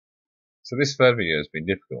So this third video has been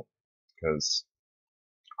difficult because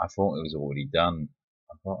I thought it was already done.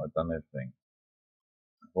 I thought I'd done everything.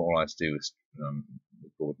 I thought all I had to do was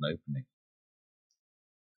record an opening.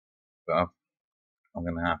 But I'm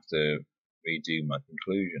going to have to redo my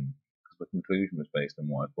conclusion, because the conclusion was based on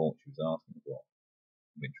what I thought she was asking for.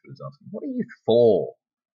 Which was asking, what are you for?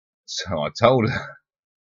 So I told her.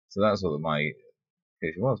 So that's what my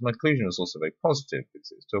conclusion was. My conclusion was also very positive,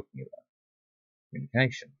 because it was talking about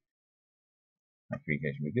communication. How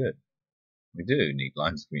communication be good. We do need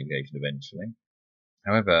lines of communication eventually.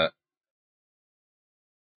 However,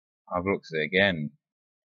 I've looked at it again.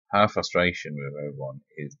 Her frustration with everyone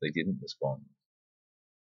is they didn't respond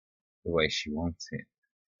the way she wanted.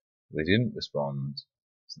 They didn't respond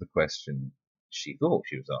to the question she thought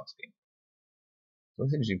she was asking. So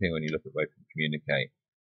it's an interesting thing when you look at both communicate.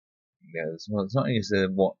 Well, it's not only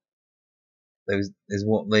what there's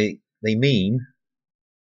what they mean,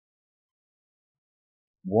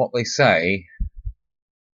 what they say,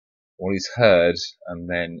 what is heard, and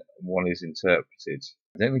then what is interpreted.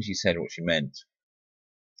 I don't think she said what she meant,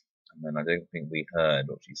 and then I don't think we heard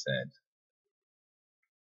what she said.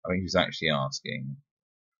 I think she was actually asking,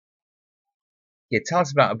 yeah, tell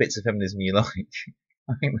us about the bits of feminism you like.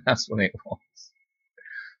 I think that's what it was.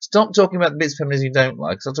 Stop talking about the bits of feminism you don't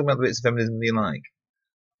like. Stop talking about the bits of feminism you like.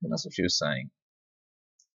 I think that's what she was saying.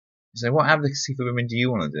 She said, what advocacy for women do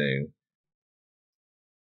you want to do?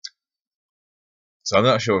 So I'm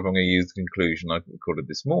not sure if I'm going to use the conclusion I recorded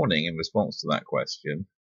this morning in response to that question,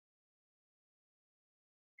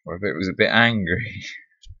 or if it was a bit angry.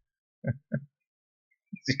 As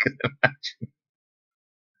you can imagine.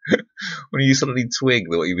 When you suddenly twig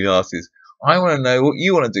that what you've been asked is, I want to know what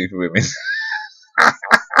you want to do for women.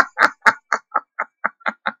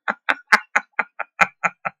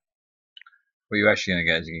 What you're actually going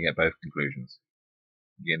to get is you're going to get both conclusions.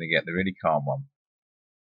 You're going to get the really calm one,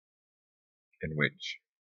 in which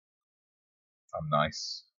I'm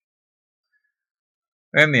nice,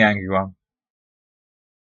 and the angry one.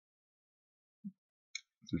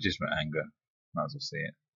 It's legitimate anger. Might as well see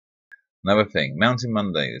it. Another thing, Mountain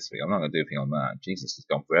Monday this week. I'm not going to do anything on that. Jesus has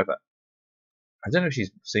gone forever. I don't know if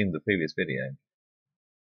she's seen the previous video.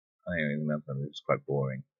 I don't remember. It was quite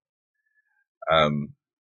boring.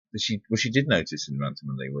 What she did notice in Mountain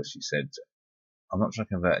Monday was she said, I'm not trying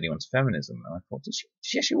to convert anyone to feminism. And I thought, did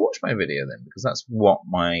she actually watch my video then? Because that's what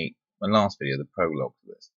my last video, the prologue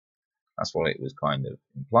to this, that's what it was kind of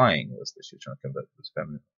implying, was that she was trying to convert people to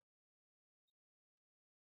feminism.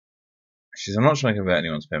 She says, I'm not trying to convert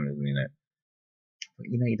anyone to feminism, but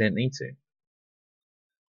you don't need to.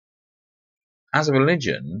 As a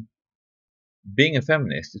religion, being a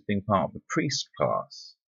feminist is being part of the priest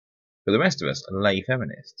class. For the rest of us are lay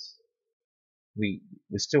feminists. We're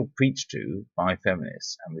still preached to by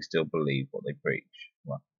feminists, and we still believe what they preach.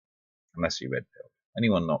 Well, unless you're red-pilled.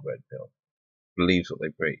 Anyone not red-pilled believes what they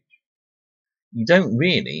preach. You don't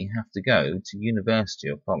really have to go to university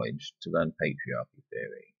or college to learn patriarchy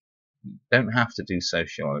theory. You don't have to do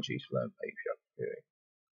sociology to learn patriarchy theory.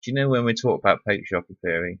 Do you know when we talk about patriarchy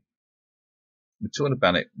theory? We're talking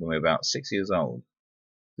about it when we're about 6 years old.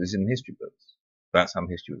 It's in the history books. That's how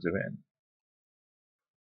history books are written.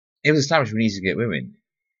 It was established we needed to get women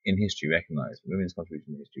in history recognised, women's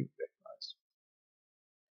contribution in history recognised.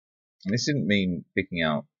 And this didn't mean picking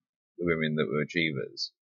out the women that were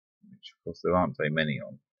achievers, which of course there aren't very many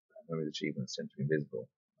on. Women's achievements tend to be invisible.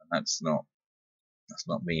 And that's not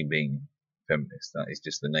me being feminist, that is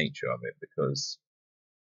just the nature of it, because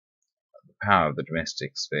the power of the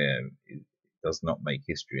domestic sphere does not make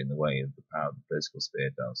history in the way of the power of the political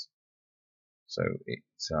sphere does. So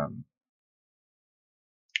it's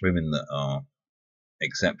women that are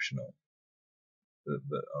exceptional,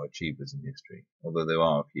 that are achievers in history, although there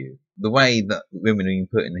are a few. The way that women are being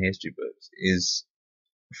put in the history books is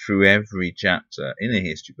through every chapter in a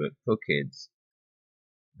history book for kids.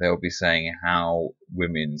 They'll be saying how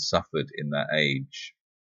women suffered in that age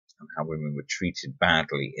and how women were treated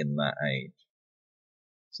badly in that age.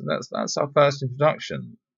 So that's our first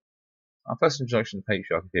introduction. Our first introduction to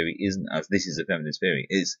patriarchy theory isn't as this is a feminist theory.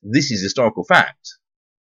 This is historical fact.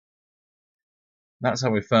 That's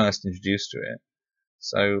how we're first introduced to it.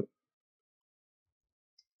 So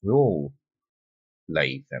we're all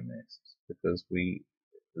lay feminists because we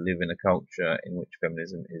live in a culture in which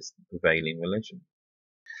feminism is the prevailing religion.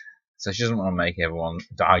 So she doesn't want to make everyone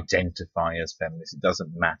identify as feminists. It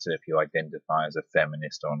doesn't matter if you identify as a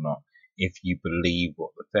feminist or not. If you believe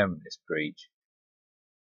what the feminists preach,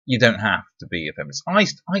 you don't have to be a feminist. I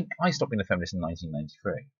stopped being a feminist in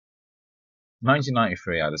 1993.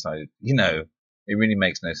 1993, I decided, It really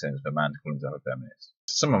makes no sense for a man to call himself a feminist.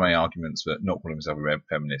 Some of my arguments for not calling myself a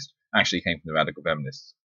feminist actually came from the radical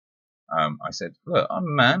feminists. I said, look, I'm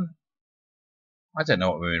a man. I don't know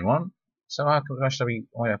what women want. So why have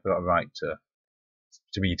I got a right to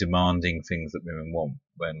be demanding things that women want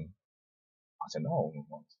when I don't know what women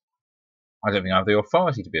want? I don't think I have the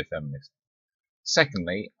authority to be a feminist.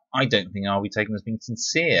 Secondly, I don't think I'll be taken as being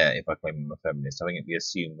sincere if I claim I'm a feminist. I think it'd be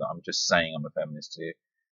assumed that I'm just saying I'm a feminist to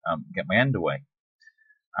get my end away.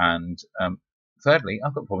 And thirdly,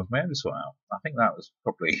 I've got problems with my own to sort out. I think that was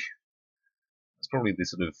probably the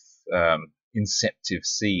sort of inceptive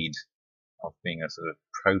seed of being a sort of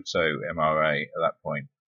proto-MRA at that point,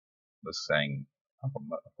 was saying I've got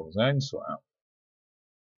problems with my own to sort out.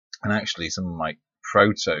 And actually, some of my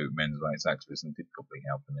proto-men's rights activism did probably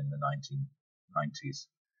happen in the 1990s,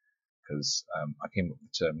 because I came up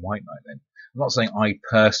with the term white knight then. I'm not saying I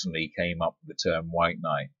personally came up with the term white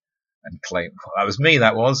knight and claimed that was me,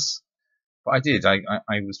 that was. But I did. I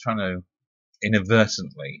was trying to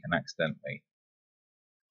inadvertently and accidentally.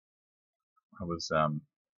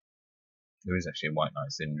 There is actually a white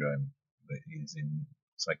knight syndrome that is in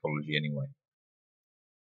psychology anyway.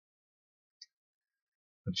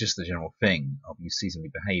 But just the general thing of you see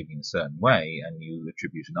somebody behaving a certain way and you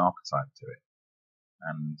attribute an archetype to it.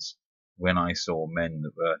 And when I saw men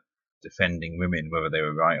that were defending women, whether they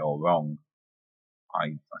were right or wrong,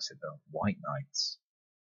 I said, oh, white knights.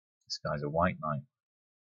 This guy's a white knight.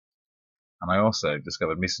 And I also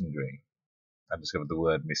discovered misandry. I discovered the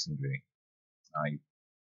word misandry. I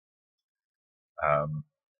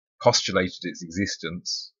postulated its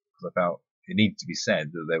existence because I felt it needed to be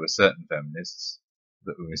said that there were certain feminists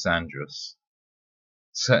that were misandrous.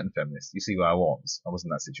 Certain feminists. You see where I was. I was in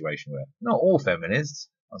that situation where not all feminists.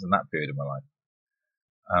 I was in that period of my life.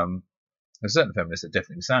 There were certain feminists that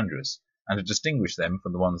definitely misandrous, and to distinguish them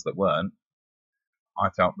from the ones that weren't, I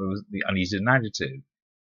felt I needed an adjective.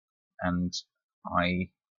 And I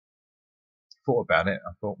thought about it.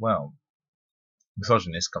 I thought, well,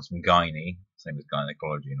 misogynist comes from gyne, same as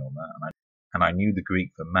gynecology and all that. And I knew the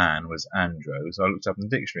Greek for man was andro, so I looked up in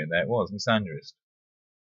the dictionary and there it was, misandrist.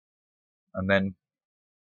 And then,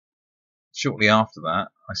 shortly after that,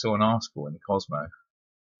 I saw an article in Cosmo.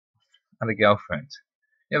 I had a girlfriend.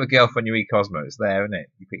 You have a girlfriend, you read Cosmo, it's there, isn't it?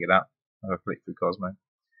 You pick it up, have a flick through Cosmo. I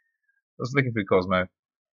was flicking through Cosmo,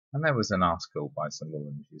 and there was an article by some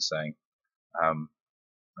woman who was saying,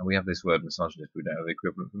 we have this word misogynist, but we don't have the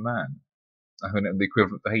equivalent for man. I don't have the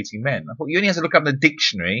equivalent for hating men. I thought, you only have to look up the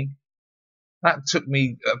dictionary. That took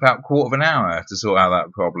me about a quarter of an hour to sort out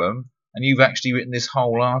that problem, and you've actually written this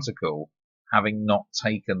whole article having not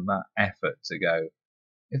taken that effort to go,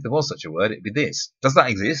 if there was such a word, it'd be this. Does that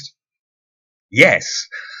exist? Yes!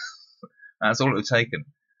 That's all it would have taken.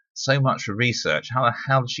 So much for research. How the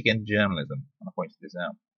hell did she get into journalism? And I pointed this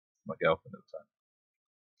out to my girlfriend at the time.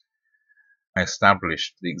 I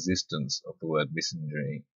established the existence of the word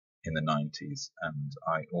misandry in the 90s, and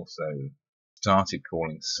I also started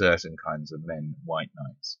calling certain kinds of men white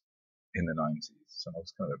knights in the 90s. So I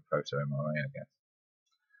was kind of a proto-MRA, I guess.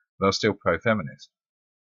 But I was still pro-feminist,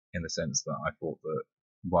 in the sense that I thought that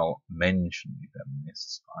while men shouldn't be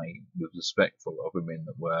feminists, I was respectful of women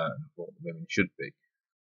that were and thought that women should be.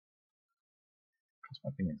 Because my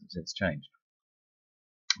opinion has since changed.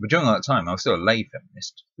 But during that time, I was still a lay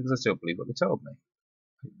feminist, because I still believed what they told me.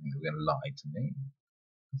 I didn't think they were going to lie to me.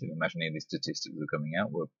 I didn't imagine any of these statistics that were coming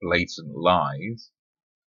out were blatant lies.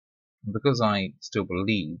 And because I still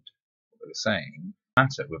believed what they were saying, no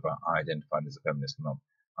matter whether I identified as a feminist or not,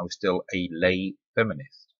 I was still a lay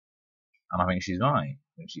feminist. And I think she's right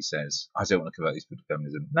when she says, I don't want to convert these people to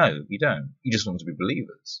feminism. No, you don't. You just want them to be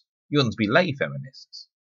believers. You want them to be lay feminists.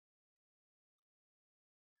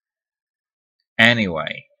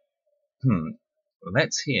 Anyway,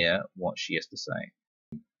 let's hear what she has to say.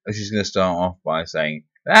 She's going to start off by saying,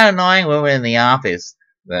 that annoying woman in the office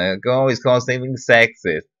that always calls things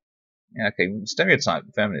sexist. Yeah, okay, stereotype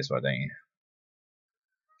the feminist, why don't you?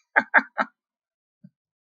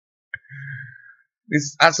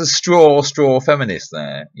 That's a straw feminist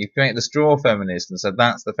there. You create the straw feminist and said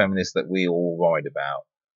that's the feminist that we all worried about.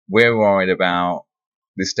 We're worried about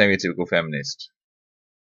this stereotypical feminist.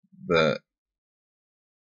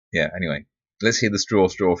 Anyway, let's hear the straw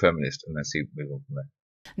feminist and let's see move on from there.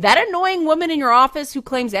 That annoying woman in your office who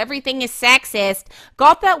claims everything is sexist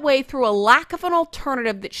got that way through a lack of an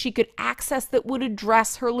alternative that she could access that would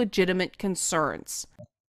address her legitimate concerns.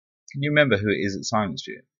 Can you remember who it is that silenced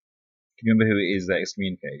you? Can you remember who it is that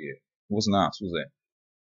excommunicated you? It wasn't us, was it?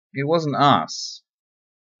 It wasn't us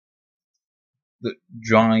that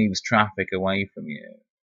drives traffic away from you.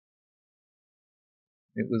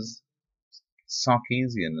 It was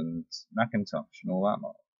Sarkeesian and Macintosh and all that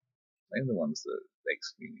lot. They're the ones that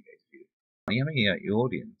excommunicated you. You're having out your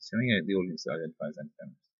audience. You're having out the audience that identifies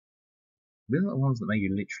anti-feminist. They're not the ones that make you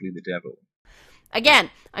literally the devil.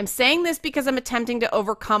 Again, I'm saying this because I'm attempting to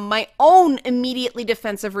overcome my own immediately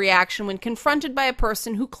defensive reaction when confronted by a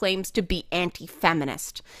person who claims to be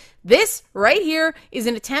anti-feminist. This right here is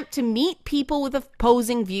an attempt to meet people with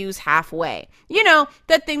opposing views halfway. You know,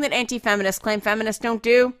 that thing that anti-feminists claim feminists don't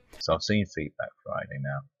do. So I've seen Feedback Friday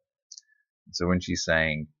now. So when she's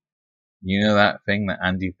saying, you know that thing that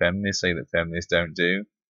anti-feminists say that feminists don't do?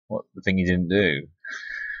 What, the thing you didn't do?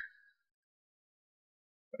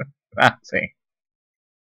 That thing.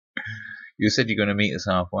 You said you're going to meet us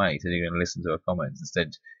halfway. You said you're going to listen to our comments.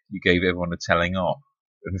 Instead, you gave everyone a telling off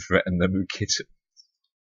and threatened them with kittens.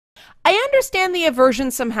 I understand the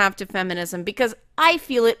aversion some have to feminism because I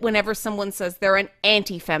feel it whenever someone says they're an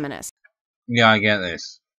anti-feminist. Yeah, I get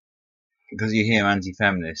this. Because you hear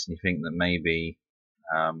anti-feminist and you think that maybe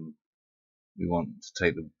we want to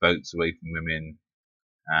take the votes away from women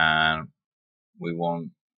and we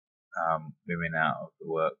want women out of the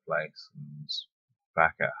workplace and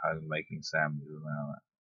back at home making sandwiches and all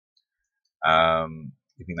that.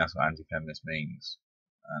 You think that's what anti-feminist means?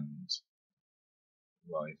 And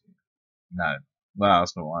well, no. Well,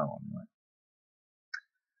 that's not what I want anyway.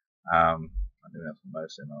 I think that's what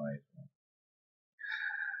most NRAs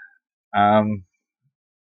want.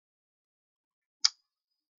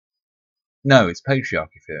 No, it's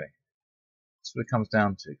patriarchy theory. That's what it comes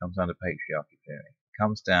down to. It comes down to patriarchy theory. It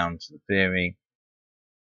comes down to the theory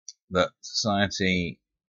that society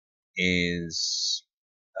is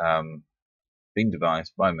being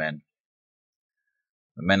devised by men.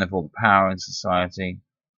 The men have all the power in society,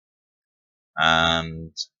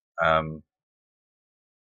 and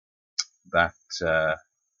that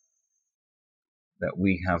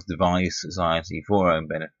we have devised society for our own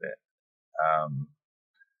benefit,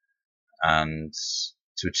 and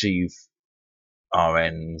to achieve our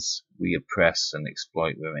ends, we oppress and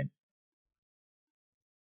exploit women.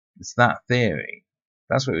 It's that theory.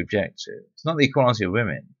 That's what we object to. It's not the equality of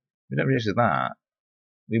women. We don't object to that.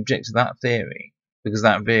 We object to that theory because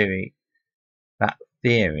that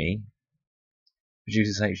theory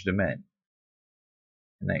produces hatred of men.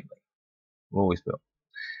 Innately. We're always built.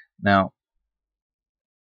 Now,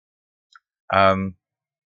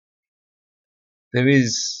 there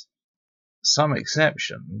is some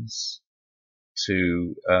exceptions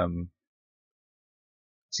to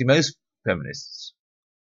see, most feminists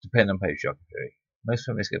depend on patriarchy theory. Most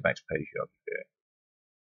feminists go back to patriarchy theory.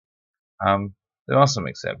 There are some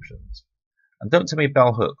exceptions. And don't tell me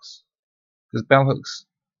bell hooks, because bell hooks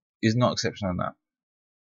is not exceptional enough.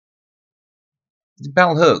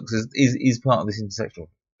 Bell hooks is part of this intersectional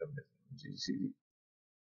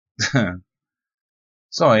feminism.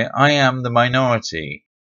 Sorry, I am the minority.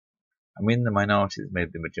 I'm in the minority that's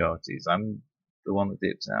made the majorities. I'm the one that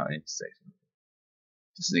dips out in intersections.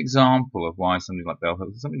 Just an example of why something like bell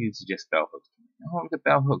hooks, somebody who suggests bell hooks. Oh, look at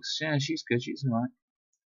bell hooks. Yeah, she's good. She's alright.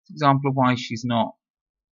 It's an example of why she's not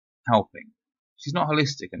helping. She's not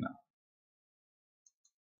holistic enough.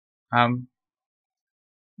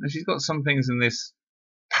 She's got some things in this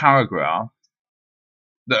paragraph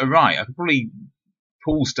that are right. I could probably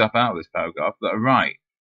pull stuff out of this paragraph that are right.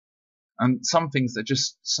 And some things that are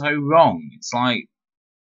just so wrong. It's like,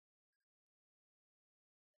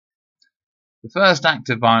 the first act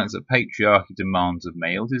of violence that patriarchy demands of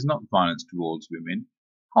males is not violence towards women.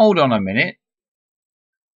 Hold on a minute.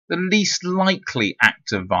 The least likely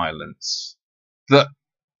act of violence that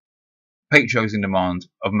patriarchy demands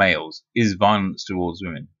of males is violence towards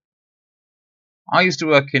women. I used to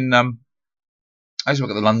work at the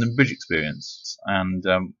London Bridge Experience, and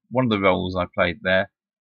one of the roles I played there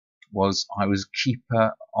was I was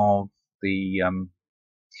keeper of the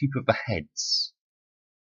heads.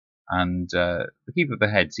 And the keeper of the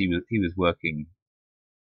heads, he was working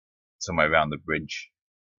somewhere around the bridge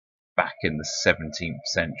back in the 17th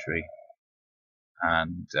century,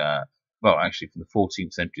 and well, actually from the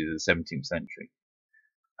 14th century to the 17th century.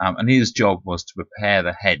 And his job was to prepare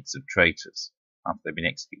the heads of traitors after they'd been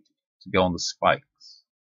executed to go on the spikes.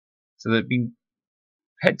 So there'd been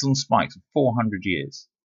heads on spikes for 400 years,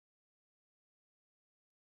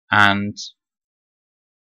 and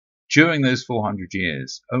during those 400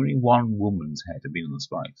 years, only one woman's head had been on the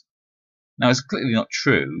spikes. Now, it's clearly not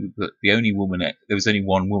true that there was only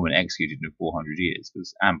one woman executed in 400 years,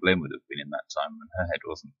 because Anne Boleyn would have been in that time and her head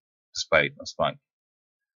wasn't displayed on a spike.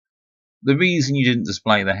 The reason you didn't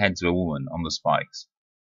display the heads of a woman on the spikes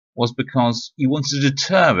was because you wanted to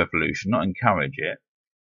deter revolution, not encourage it.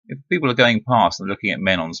 If people are going past and looking at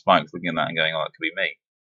men on spikes, looking at that and going, oh, that could be me.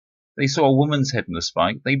 If they saw a woman's head on the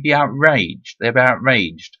spike, they'd be outraged. They'd be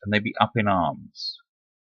outraged and they'd be up in arms.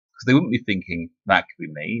 Because they wouldn't be thinking, that could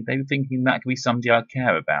be me. They'd be thinking, that could be somebody I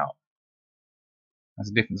care about. That's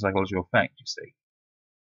a different psychological effect, you see.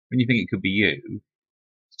 When you think it could be you, it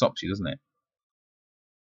stops you, doesn't it?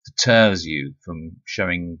 Deters you from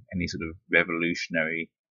showing any sort of revolutionary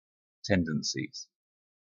tendencies.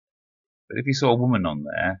 But if you saw a woman on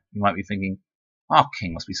there, you might be thinking, our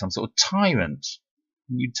king must be some sort of tyrant.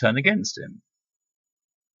 And you'd turn against him.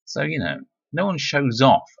 So, no one shows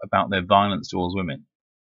off about their violence towards women.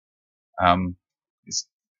 It's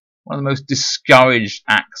one of the most discouraged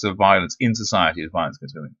acts of violence in society is violence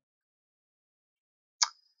against women.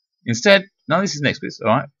 Instead, now this is the next bit,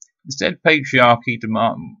 alright? Instead, patriarchy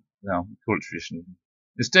demands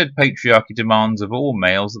of all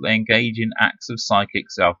males that they engage in acts of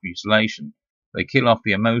psychic self-mutilation. They kill off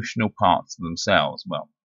the emotional parts of themselves.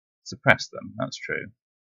 Well, suppress them, that's true.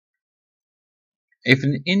 If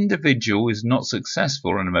an individual is not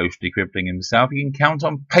successful in emotionally crippling himself, he can count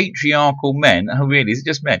on patriarchal men, oh really, is it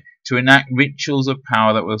just men, to enact rituals of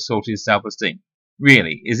power that will assault his self-esteem.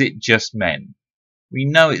 Really, is it just men? We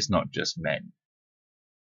know it's not just men.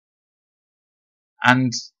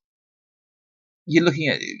 And you're looking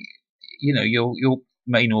at, your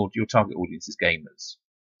main audience, your target audience is gamers.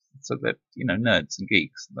 So they're, nerds and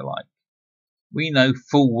geeks and the like. We know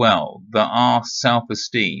full well that our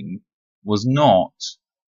self-esteem was not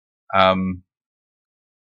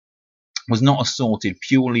assaulted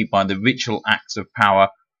purely by the ritual acts of power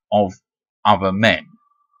of other men.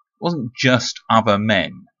 It wasn't just other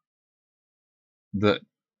men that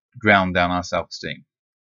ground down our self-esteem.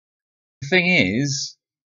 The thing is,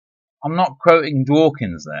 I'm not quoting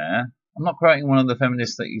Dawkins there. I'm not quoting one of the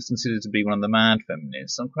feminists that is considered to be one of the mad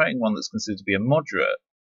feminists. I'm quoting one that's considered to be a moderate.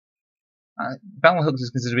 Bell Hooks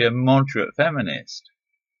is considered to be a moderate feminist.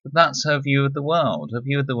 But that's her view of the world. Her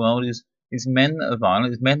view of the world is men that are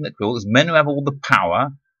violent, it's men that cruel, it's men who have all the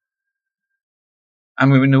power,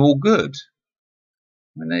 and women are all good.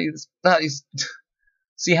 I mean, that is...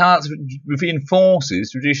 See how that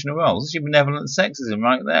reinforces traditional roles. This is benevolent sexism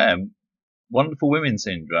right there. Wonderful women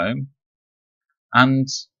syndrome and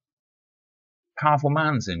powerful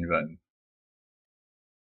man syndrome.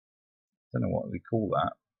 I don't know what we call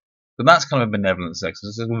that. But that's kind of a benevolent sexism.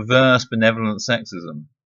 It's a reverse benevolent sexism.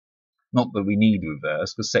 Not that we need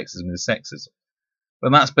reverse, because sexism is sexism.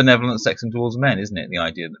 But that's benevolent sexism towards men, isn't it? The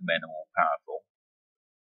idea that men are more powerful.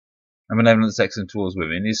 And benevolent sexism towards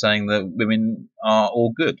women is saying that women are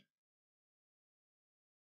all good.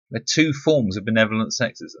 They're two forms of benevolent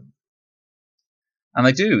sexism. And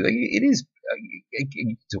they do. It is.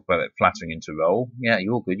 You talk about it flattering into role. Yeah,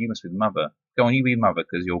 you're good. You must be the mother. Go on, you be the mother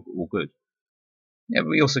because you're all good. Yeah, but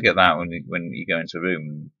we also get that when you go into a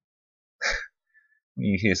room when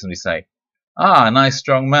you hear somebody say, "Ah, a nice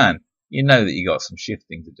strong man." You know that you got some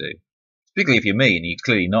shifting to do. Particularly if you're me and you're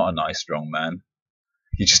clearly not a nice strong man.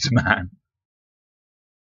 You're just a man.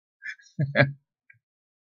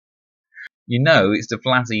 You know it's to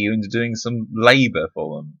flatter you into doing some labour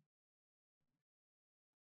for them.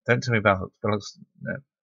 Don't tell me about fellows. No,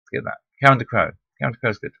 forget that. Cow and the Crow. Cow and the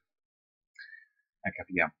Crow's good. Okay,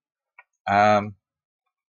 yeah. I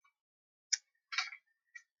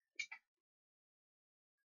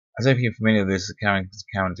don't know if you're familiar with this. Cow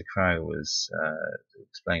and the Crow was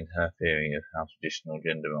explained her theory of how traditional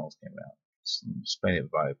gender roles came about. Explained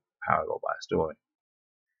it by parallel by a story.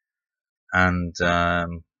 And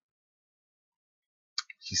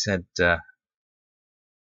she said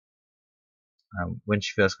when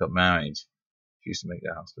she first got married, she used to make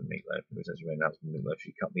her husband meatloaf. Every time she made her husband meatloaf,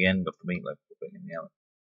 she cut the end off the meatloaf and put it in the oven.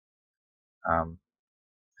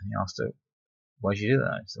 And he asked her, why did you do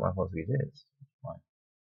that? She said, well, that's what we did. Why?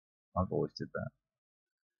 I've always did that.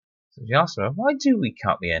 So she asked her, why do we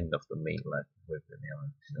cut the end off the meatloaf and put it in the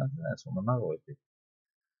oven? She said, that's what my mother always did.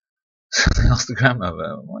 So they asked the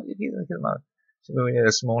grandmother, why did you do that, mother? She said, well, we had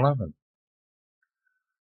a small oven.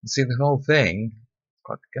 You see, the whole thing,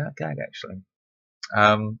 quite a gag actually.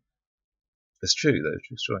 It's true though,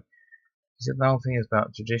 true story. She said the whole thing is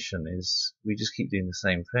about tradition is we just keep doing the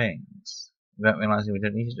same things without realising we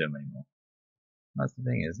don't need to do them anymore. That's the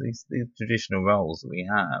thing is these traditional roles that we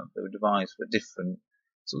have, they were devised for a different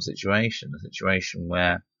sort of situation, a situation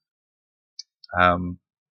where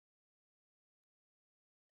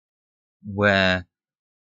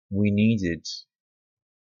we needed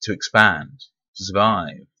to expand to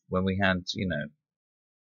survive, when we had,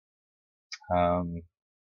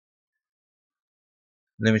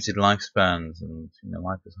 limited lifespans and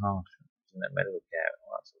life was harsh, medical care and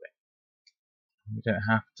all that sort of thing. We don't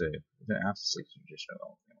have to. We don't have to stick to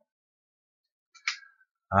traditional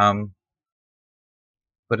roles.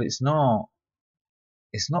 But it's not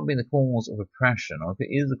been the cause of oppression, or if it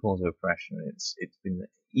is the cause of oppression, it's been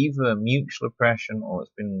either mutual oppression or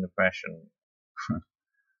it's been an oppression.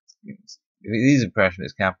 If it is oppression,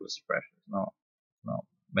 it's capitalist oppression. It's not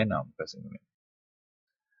men aren't oppressing women.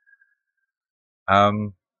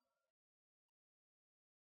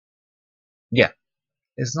 Yeah,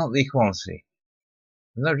 it's not the equality.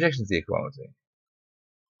 There's no objection to the equality.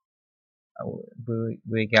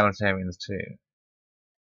 We're egalitarians too.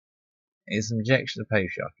 It's an objection to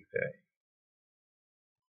patriarchy theory.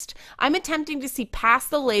 I'm attempting to see past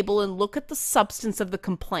the label and look at the substance of the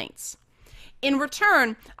complaints. In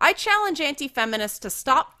return, I challenge anti-feminists to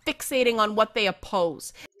stop fixating on what they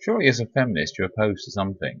oppose. Surely as a feminist you're opposed to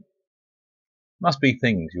something. Must be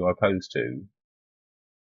things you're opposed to.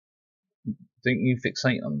 Don't you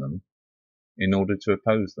fixate on them in order to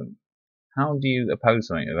oppose them? How do you oppose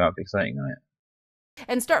something without fixating on it?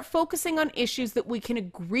 And start focusing on issues that we can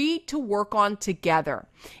agree to work on together.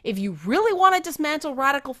 If you really want to dismantle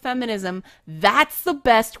radical feminism, that's the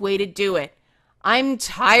best way to do it. I'm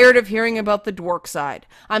tired of hearing about the dork side.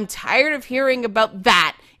 I'm tired of hearing about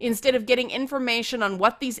that instead of getting information on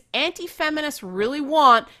what these anti-feminists really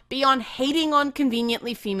want beyond hating on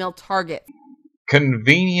conveniently female targets.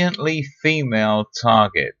 Conveniently female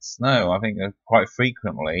targets. No, I think quite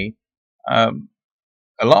frequently, a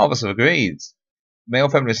lot of us have agreed. Male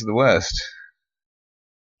feminists are the worst.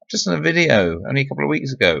 Just in a video only a couple of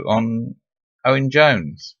weeks ago on Owen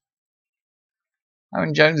Jones.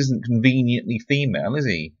 Owen Jones isn't conveniently female, is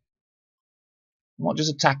he? I'm not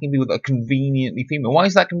just attacking people that are conveniently female. Why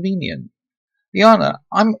is that convenient? Liana,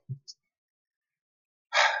 how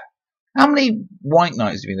many white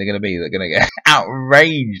knights do you think they're going to be that are going to get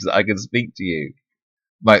outraged that I can speak to you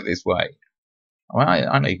like this way? I mean,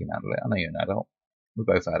 I know you can handle it. I know you're an adult. We're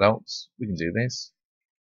both adults. We can do this.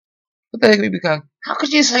 But they're going to be going, how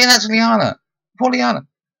could you say that to Liana? Poor Liana.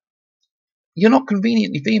 You're not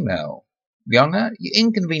conveniently female. Liana, you're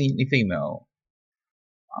inconveniently female.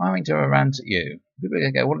 I'm having to have a rant at you. People are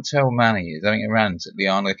going to go, what a terrible man he is, having a rant at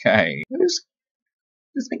Liana Kay. There's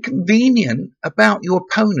something convenient about your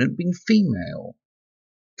opponent being female.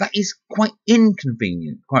 That is quite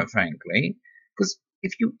inconvenient, quite frankly, because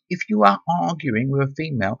if you are arguing with a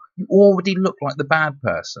female, you already look like the bad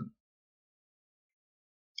person.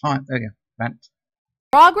 Alright, there you go. Rant.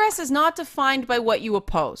 Progress is not defined by what you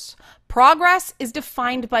oppose. Progress is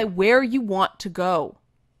defined by where you want to go.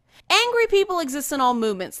 Angry people exist in all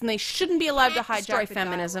movements, and they shouldn't be allowed to hijack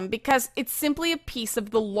feminism because it's simply a piece of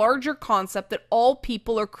the larger concept that all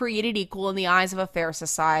people are created equal in the eyes of a fair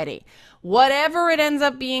society. Whatever it ends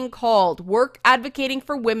up being called, work advocating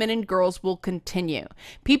for women and girls will continue.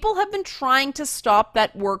 People have been trying to stop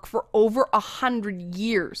that work for over 100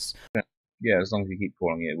 years. Yeah, as long as you keep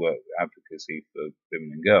calling it work advocacy for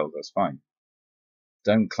women and girls, that's fine.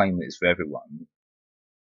 Don't claim that it's for everyone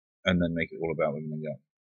and then make it all about women and girls.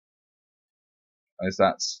 It's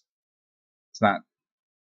that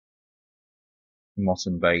Moss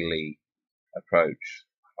and Bailey approach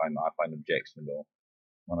I find objectionable.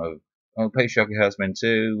 Patriarchy hurts men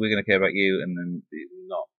too, we're going to care about you, and then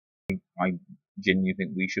not. I genuinely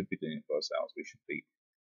think we should be doing it for ourselves.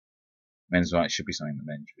 Men's rights should be something that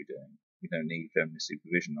men should be doing. We don't need feminist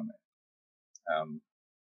supervision on it.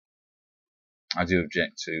 I do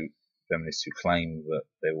object to feminists who claim that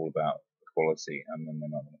they're all about equality and then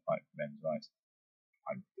they're not going to fight for men's rights.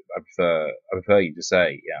 I prefer you to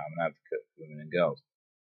say, yeah, I'm an advocate for women and girls.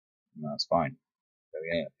 And that's fine. So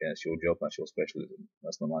yeah, it's your job, that's your specialism.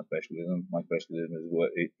 That's not my specialism. My specialism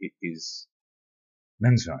is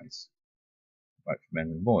men's rights. Right for men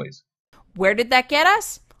and boys. Where did that get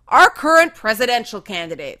us? Our current presidential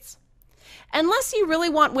candidates. Unless you really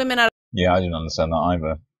want women out of... Yeah, I didn't understand that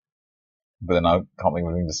either. But then I can't think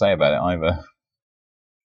of anything to say about it either.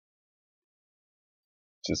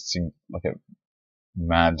 Just seemed like a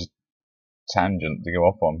mad tangent to go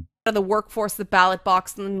off on. ...of the workforce, the ballot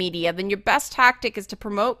box, and the media, then your best tactic is to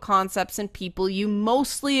promote concepts and people you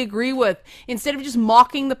mostly agree with, instead of just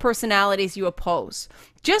mocking the personalities you oppose.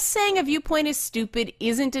 Just saying a viewpoint is stupid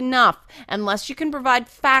isn't enough, unless you can provide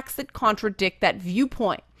facts that contradict that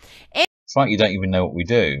viewpoint. It's like you don't even know what we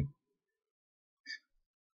do.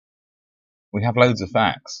 We have loads of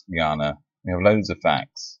facts, Liana. We have loads of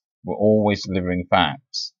facts. We're always delivering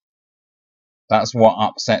facts. That's what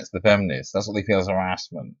upsets the feminists. That's what they feel is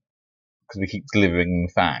harassment. Because we keep delivering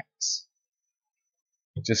facts.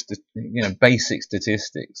 Just, basic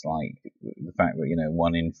statistics, like the fact that,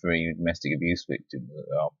 1 in 3 domestic abuse victims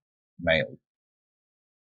are male.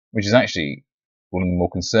 Which is actually one of the more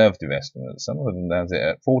conservative estimates. Some of them has it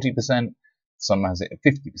at 40%, some has it at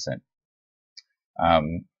 50%.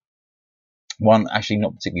 One actually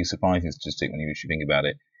not particularly surprising statistic when you actually think about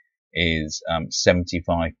it is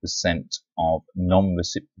 75% of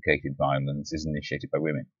non-reciprocated violence is initiated by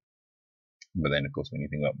women. But then, of course, when you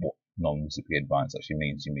think about what non-reciprocated violence actually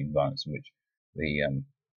means, you mean violence in which the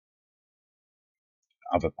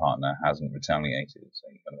other partner hasn't retaliated. So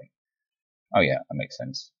you kind of think, oh yeah, that makes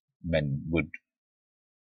sense. Men would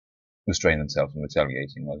restrain themselves from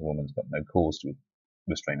retaliating, whereas a woman's got no cause to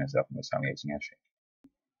restrain herself from retaliating, has she?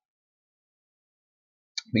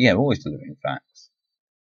 But yeah, we're always delivering facts.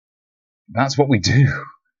 That's what we do.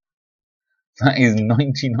 That is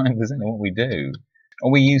 99% of what we do.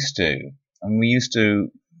 Or we used to. And we used to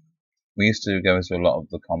go through a lot of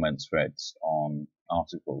the comment threads on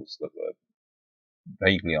articles that were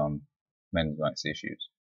vaguely on men's rights issues.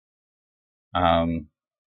 And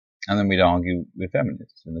then we'd argue with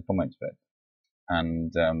feminists in the comment thread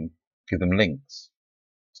and give them links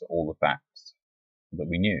to all the facts that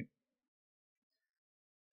we knew.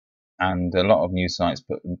 And a lot of news sites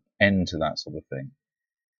put an end to that sort of thing.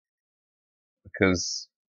 Because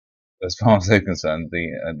as far as they're concerned,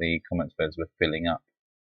 the comment threads were filling up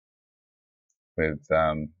with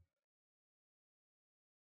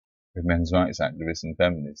men's rights activists and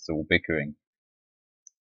feminists all bickering.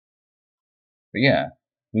 But yeah,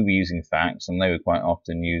 we were using facts, and they were quite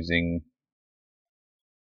often using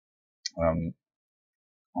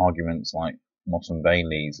arguments like Moss and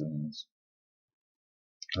Bailey's and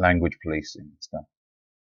language policing and stuff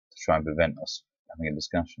to try and prevent us having a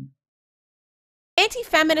discussion.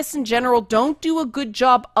 Anti-feminists in general don't do a good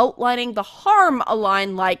job outlining the harm a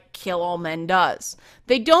line like "kill all men" does.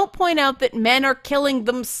 They don't point out that men are killing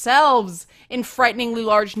themselves in frighteningly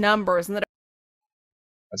large numbers, and that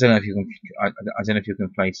I don't know if you're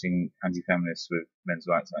conflating anti-feminists with men's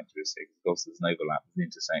rights activists. Of course, there's an overlap, there's an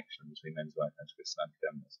intersection between men's rights activists and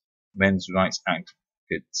anti-feminists. Men's rights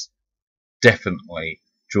activists definitely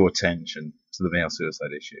draw attention to the male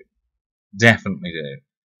suicide issue. Definitely do.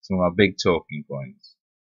 Some of our big talking points.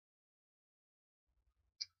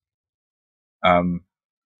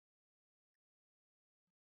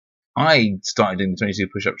 I started doing the 22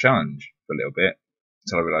 push-up challenge for a little bit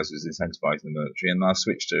until I realised it was incentivising the military, and I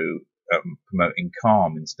switched to promoting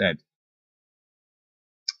calm instead.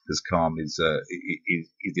 Because calm it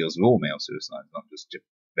deals with all male suicide, not just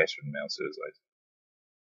veteran male suicide.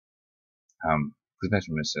 Because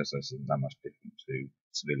veteran male suicide isn't that much different to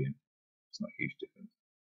civilian. It's not a huge difference.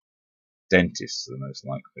 Dentists are the most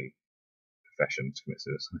likely profession to commit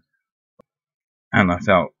suicide. And I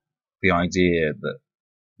felt the idea that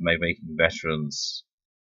making veterans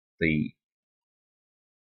the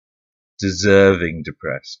deserving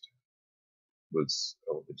depressed was,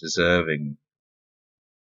 or the deserving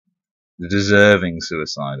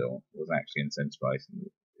suicidal was actually incentivizing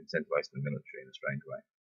the military in a strange way.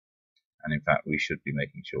 And in fact, we should be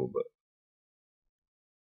making sure that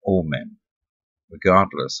all men,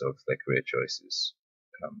 regardless of their career choices,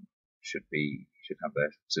 should have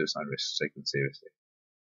their suicide risks taken seriously.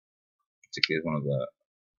 Particularly as one of the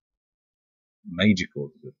major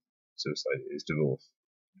causes of suicide is divorce.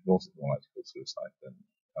 Divorce is more likely to cause suicide than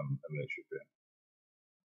a military career.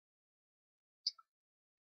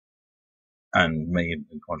 And may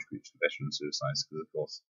even contribute to veteran suicides because, of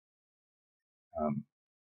course,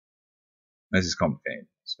 this is complicated.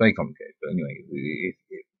 It's very complicated, but anyway,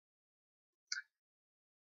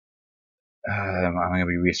 I'm going to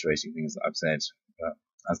be reiterating things that I've said, but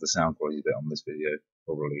as the sound quality is a bit on this video,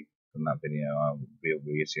 probably from that video, I'll be able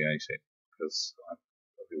to reiterate it because I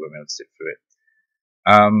probably won't be able to sit through it.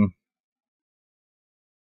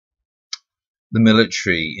 The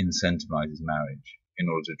military incentivizes marriage in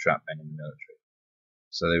order to attract men in the military.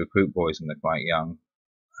 So they recruit boys when they're quite young,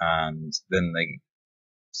 and then they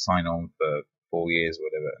sign on for 4 years or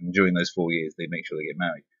whatever, and during those 4 years they make sure they get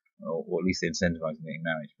married, or at least they incentivize them getting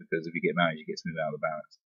married, because if you get married you get to move out of the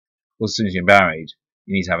barracks. Well, as soon as you're married,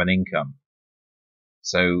 you need to have an income.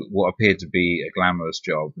 So what appeared to be a glamorous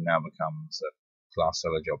job now becomes a class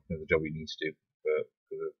seller job, the job you need to do for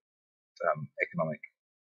economic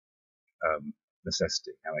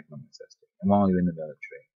necessity, economic necessity. And while you're in the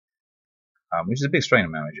military, which is a big strain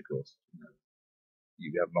on marriage, of course,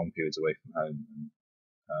 you have long periods away from home,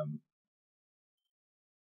 and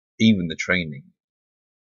even the training,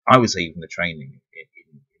 I would say even the training in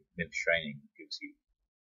military training gives you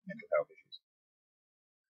mental health issues.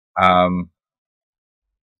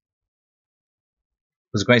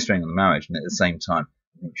 There's a great strain on the marriage, and at the same time,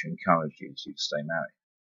 the military encourage you to stay married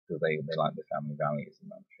because they like the family values in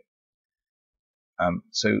the military.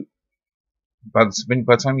 So by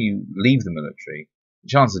the time you leave the military, the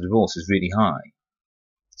chance of divorce is really high.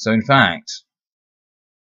 So in fact,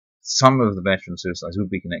 some of the veteran suicides would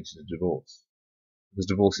be connected to divorce, because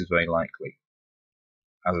divorce is very likely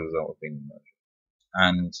as a result of being in the military.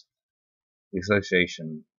 And the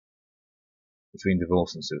association between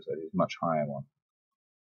divorce and suicide is a much higher one.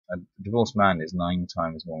 A divorced man is 9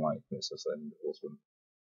 times more likely to commit suicide than a divorced woman.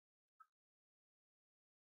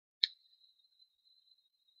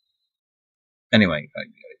 Anyway,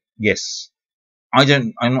 yes,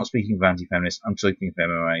 I'm not speaking of anti-feminists. I'm speaking of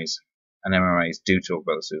MRAs, and MRAs do talk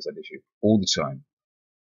about the suicide issue all the time.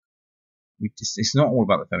 It's not all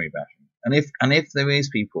about the femi bashing. And if there is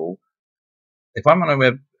people, if I'm on a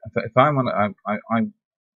web, if I'm on, I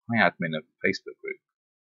admin a Facebook group,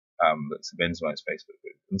 that's a men's rights Facebook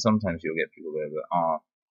group, and sometimes you'll get people there that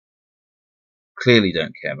clearly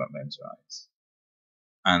don't care about men's rights.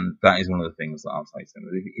 And that is one of the things that I'll say to them.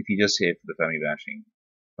 If you're just here for the femi bashing,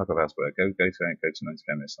 fuck off elsewhere. Go to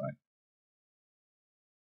anti-feminist site.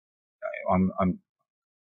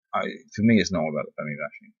 For me, it's not all about the femi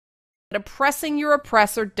bashing. Oppressing your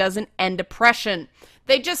oppressor doesn't end oppression.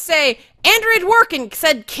 They just say, Andrew Dworkin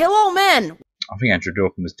said kill all men. I think Andrew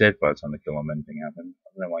Dworkin was dead by the time the kill all men thing happened. I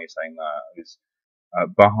don't know why you're saying that. It was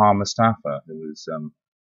Bahar Mustafa who was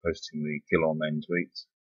posting the kill all men tweets.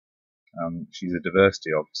 She's a diversity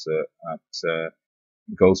officer at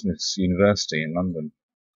Goldsmiths University in London.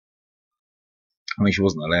 I mean, she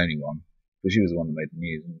wasn't the only one, but she was the one that made the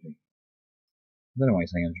news, wasn't she? I don't know why you're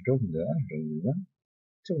saying Andrew Dworkin did that. Andrew Dworkin did that.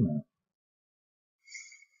 Till now.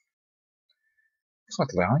 It's like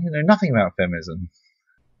that. You know nothing about feminism.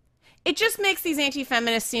 It just makes these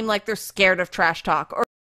anti-feminists seem like they're scared of trash talk. Or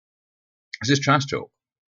it's just trash talk.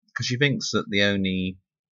 Because she thinks that the only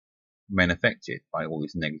men affected by all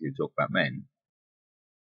this negative talk about men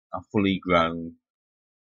are fully grown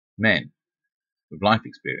men with life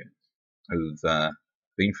experience who've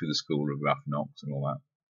been through the school of rough knocks and all that.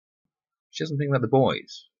 She doesn't think about the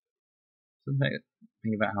boys. She doesn't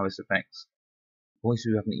think about how this affects boys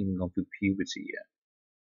who haven't even gone through puberty yet.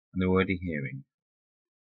 And they're already hearing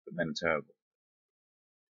that men are terrible.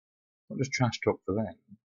 It's not just trash talk for them.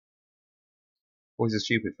 Boys are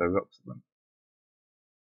stupid, throw rocks at them.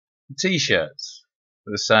 T-shirts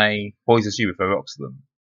that say, boys are stupid, throw rocks at them.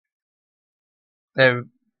 They're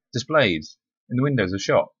displayed in the windows of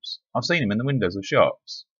shops. I've seen them in the windows of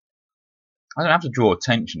shops. I don't have to draw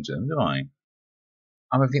attention to them, do I?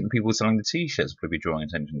 I don't think the people selling the T-shirts will be drawing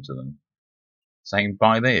attention to them. Saying,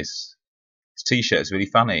 buy this. This T-shirt's really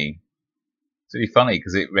funny. It's really funny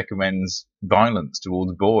because it recommends violence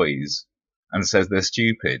towards boys and says they're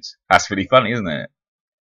stupid. That's really funny, isn't it?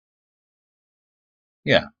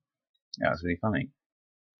 Yeah. Yeah, it's really funny.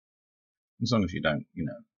 As long as you don't, you're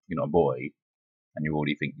not a boy and you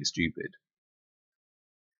already think you're stupid.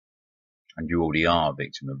 And you already are a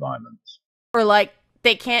victim of violence. Or like,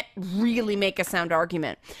 they can't really make a sound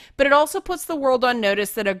argument. But it also puts the world on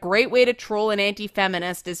notice that a great way to troll an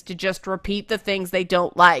anti-feminist is to just repeat the things they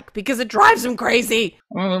don't like, because it drives them crazy.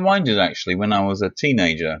 I'm reminded, actually, when I was a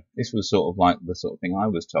teenager, this was sort of like the sort of thing I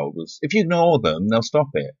was told was, if you ignore them, they'll stop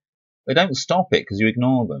it. They don't stop it because you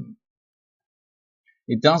ignore them.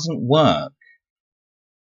 It doesn't work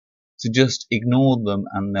to just ignore them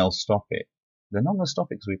and they'll stop it. They're not going to stop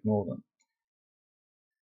it because we ignore them.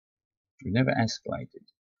 We've never escalated.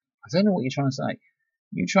 I don't know what you're trying to say.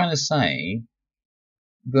 You're trying to say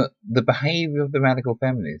that the behaviour of the radical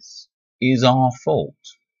feminists is our fault.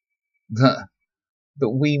 That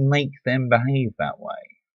we make them behave that way.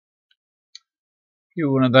 If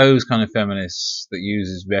you're one of those kind of feminists that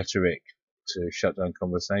uses rhetoric to shut down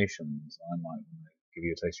conversations, I might give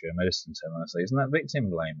you a taste of your medicine term and I say, isn't that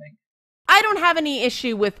victim blaming? I don't have any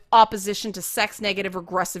issue with opposition to sex-negative,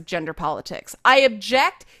 regressive gender politics. I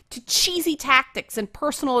object to cheesy tactics and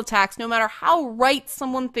personal attacks no matter how right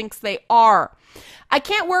someone thinks they are. I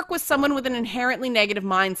can't work with someone with an inherently negative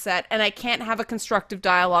mindset, and I can't have a constructive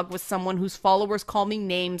dialogue with someone whose followers call me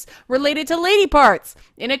names related to lady parts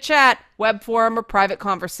in a chat, web forum, or private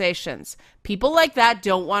conversations. People like that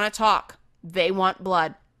don't want to talk. They want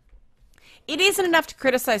blood. It isn't enough to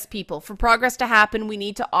criticize people. For progress to happen, we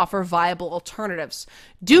need to offer viable alternatives.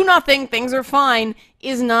 Do nothing, things are fine,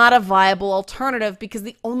 is not a viable alternative because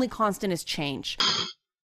the only constant is change.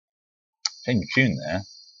 Change your tune there.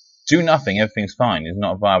 Do nothing, everything's fine is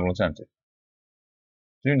not a viable alternative.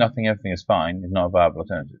 Do nothing, everything is fine is not a viable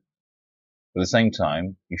alternative. But at the same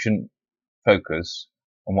time, you shouldn't focus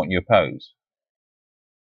on what you oppose.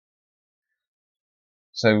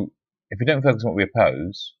 So, if we don't focus on what we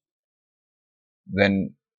oppose,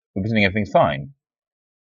 then we're pretending everything's fine,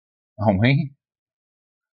 aren't we?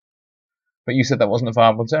 But you said that wasn't a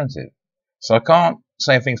viable alternative. So I can't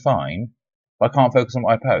say everything's fine, but I can't focus on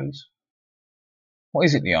what I oppose. What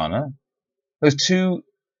is it, Liana? Those two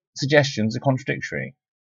suggestions are contradictory.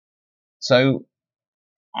 So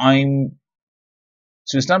I'm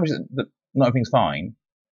to establish that not everything's fine,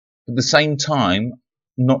 but at the same time,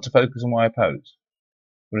 not to focus on what I oppose.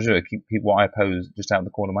 What do I do? Keep what I oppose just out of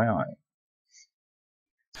the corner of my eye.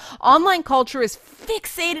 Online culture is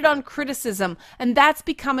fixated on criticism, and that's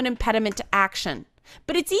become an impediment to action.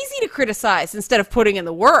 But it's easy to criticize instead of putting in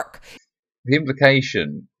the work. The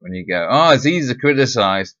implication when you go, oh, it's easy to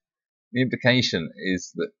criticize, the implication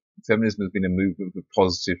is that feminism has been a movement for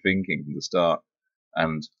positive thinking from the start,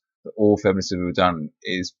 and that all feminists have ever done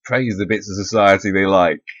is praise the bits of society they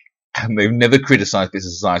like, and they've never criticized bits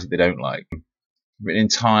of society they don't like. Written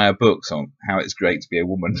entire books on how it's great to be a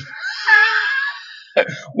woman.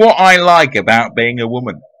 What I like about being a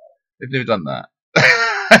woman. They've never done that.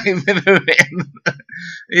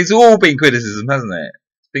 It's all been criticism, hasn't it?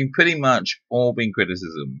 It's been pretty much all been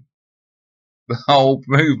criticism. The whole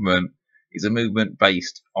movement is a movement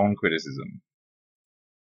based on criticism.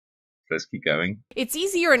 Let's keep going. It's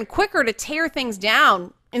easier and quicker to tear things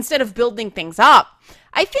down instead of building things up.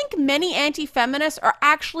 I think many anti-feminists are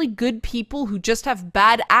actually good people who just have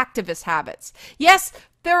bad activist habits. Yes,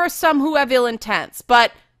 there are some who have ill intents,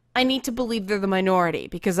 but I need to believe they're the minority,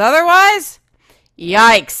 because otherwise,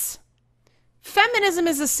 yikes. Feminism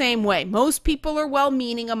is the same way. Most people are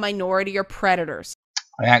well-meaning, a minority are predators.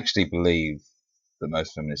 I actually believe that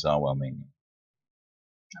most feminists are well-meaning.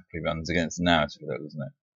 That pretty runs against the narrative, though, doesn't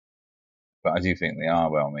it? But I do think they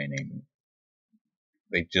are well-meaning.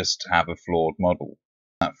 They just have a flawed model.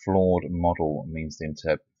 That flawed model means they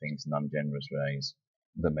interpret things in ungenerous ways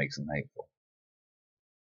that makes them hateful.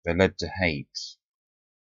 They're led to hate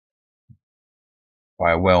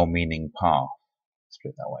by a well-meaning path.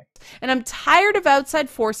 Split that way. And I'm tired of outside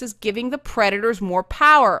forces giving the predators more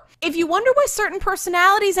power. If you wonder why certain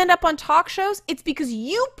personalities end up on talk shows, it's because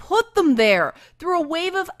you put them there through a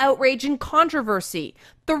wave of outrage and controversy.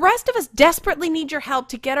 The rest of us desperately need your help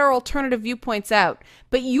to get our alternative viewpoints out,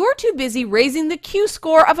 but you're too busy raising the Q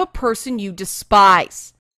score of a person you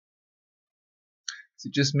despise. Is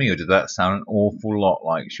it just me, or did that sound an awful lot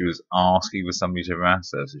like she was asking for somebody to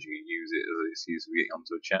harass her so she could use it as an excuse for getting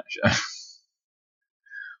onto a chat show?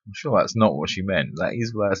 I'm sure that's not what she meant. That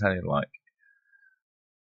is what that sounded like.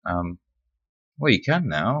 Well, you can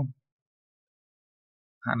now.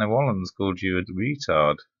 Hannah Wallens called you a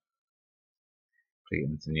retard. Please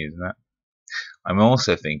into the news of that. I'm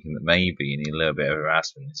also thinking that maybe you need a little bit of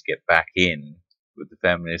harassment to get back in with the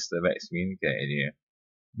feminists that have excommunicated you.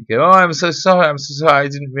 You go, oh, I'm so sorry, I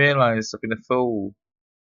didn't realise, I've been a fool.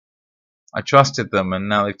 I trusted them and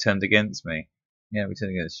now they've turned against me. Yeah, we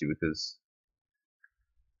turned against you because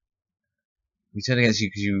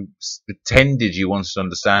you pretended you wanted to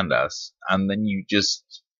understand us, and then you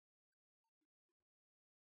just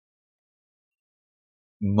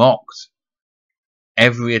mocked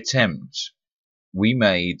every attempt we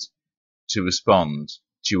made to respond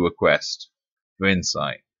to your request for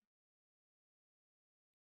insight.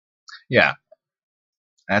 Yeah,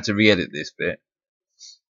 I had to re-edit this bit.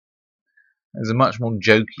 There's a much more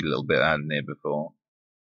jokey little bit I had in here before.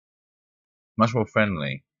 Much more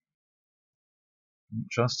friendly. I'm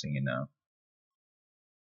trusting you now.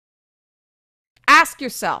 Ask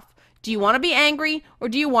yourself, do you want to be angry or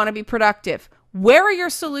do you want to be productive? Where are your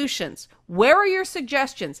solutions? Where are your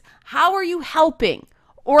suggestions? How are you helping?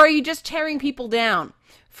 Or are you just tearing people down?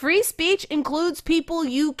 Free speech includes people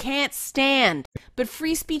you can't stand, but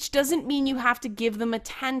free speech doesn't mean you have to give them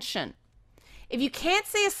attention. If you can't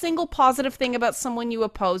say a single positive thing about someone you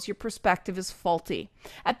oppose, your perspective is faulty.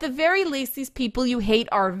 At the very least, these people you hate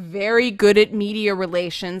are very good at media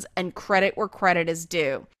relations and credit where credit is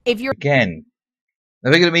due. If you're Again,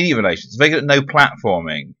 they're very good at media relations, very good at no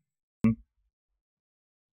platforming,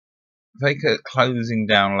 very good at closing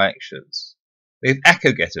down lectures. They've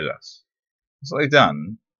echo-ghettoed us. That's what they've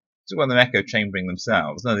done. It's one of them echo chambering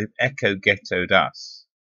themselves. No, they've echo-ghettoed us.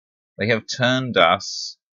 They have turned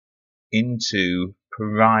us into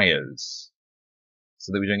pariahs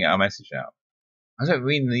so that we don't get our message out. I don't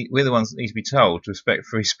mean we're the ones that need to be told to respect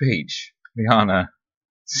free speech. Liana,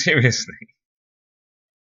 seriously.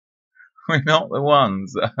 We're not the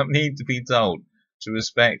ones that need to be told to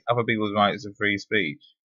respect other people's rights of free speech.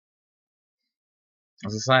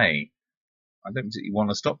 As I say, I don't particularly want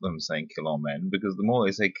to stop them saying kill all men, because the more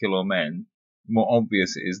they say kill all men, the more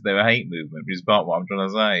obvious it is they're a hate movement, which is part of what I'm trying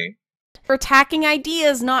to say. If attacking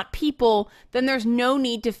ideas, not people, then there's no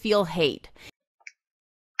need to feel hate.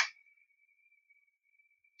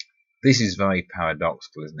 This is very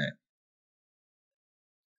paradoxical, isn't it?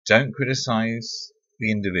 don't criticize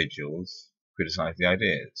the individuals, criticize the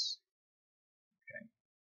ideas. Okay.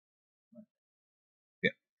 Yeah.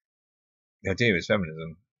 The idea is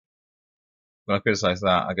feminism. When I criticize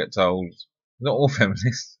that, I get told, not all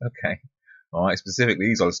feminists. Okay. Alright, specifically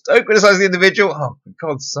these ones. Don't criticize the individual! Oh, for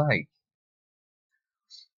God's sake.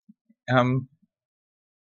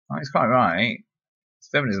 It's quite right. It's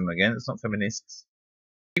feminism again, it's not feminists.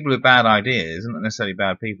 People with bad ideas aren't necessarily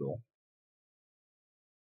bad people.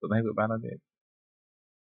 But they've got bad ideas.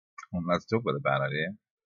 I'm not allowed to talk about a bad idea.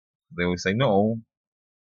 They always say, no.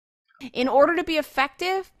 In order to be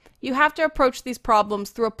effective, you have to approach these problems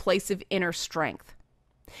through a place of inner strength.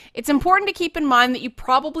 It's important to keep in mind that you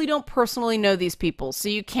probably don't personally know these people, so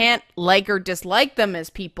you can't like or dislike them as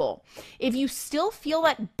people. If you still feel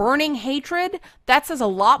that burning hatred, that says a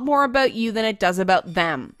lot more about you than it does about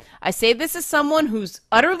them. I say this as someone who's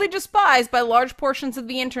utterly despised by large portions of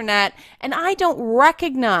the internet, and I don't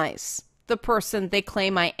recognize the person they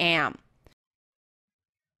claim I am.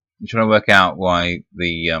 I'm trying to work out why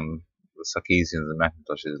the Sarkeesians and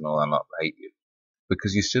Macintoshes and all that lot hate you.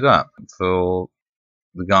 Because you stood up for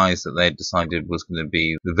the guys that they decided was going to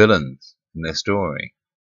be the villains in their story.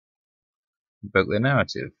 You broke their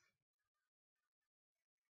narrative.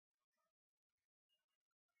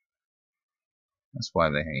 That's why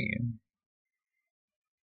they hate you.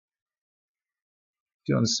 Do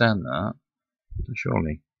you understand that?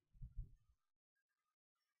 Surely.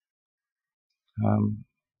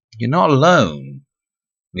 You're not alone,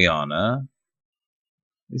 Liana.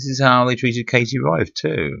 This is how they treated Katie Rife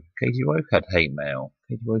too. Katie Rife had hate mail.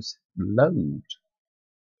 Katie Rife's loathed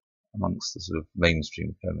amongst the sort of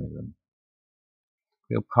mainstream feminism.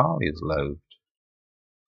 Real Parley is loathed.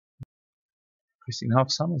 Christine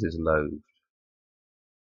Half Summers is loathed.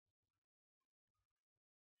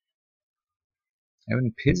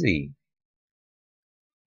 Evan Pizzy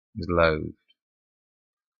is loathed.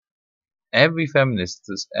 Every feminist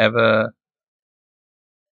that's ever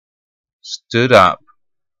stood up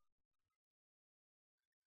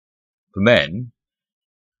for men,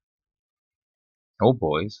 or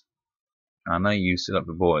boys, I know you stood up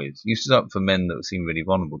for boys, you stood up for men that seemed really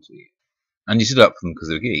vulnerable to you. And you stood up for them because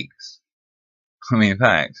they were geeks. I mean, in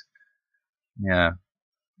fact, yeah.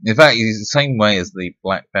 In fact, it's the same way as the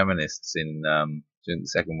black feminists in during the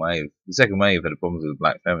second wave. The second wave had a problem with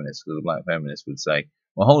black feminists because the black feminists would say,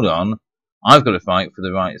 well, hold on, I've got to fight for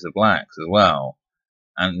the rights of blacks as well.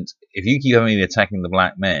 And if you keep only attacking the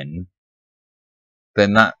black men,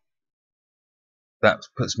 then that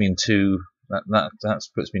puts me in two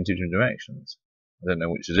different directions. I don't know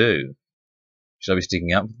what to do. Should I be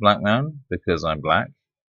sticking up for the black man because I'm black,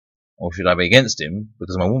 or should I be against him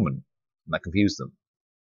because I'm a woman? And that confused them.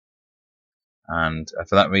 And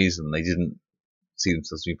for that reason, they didn't see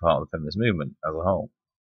themselves to be part of the feminist movement as a whole.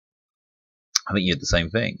 I think you had the same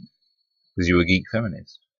thing because you were a geek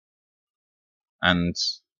feminist, and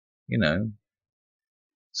you know,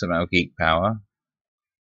 somehow geek power.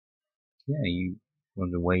 Yeah, you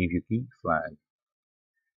wanted to wave your geek flag,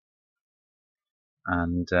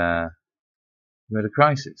 and you had a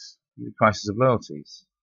crisis. You had a crisis of loyalties.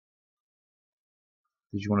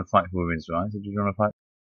 Did you want to fight for women's rights, or did you want to fight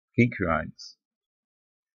for geek rights?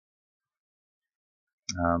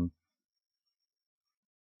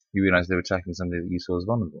 You realised they were attacking somebody that you saw as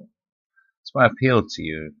vulnerable. That's why I appealed to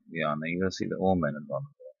you, Liana. You gotta see that all men are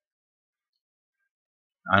vulnerable.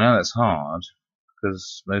 I know that's hard,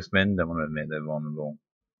 because most men don't want to admit they're vulnerable.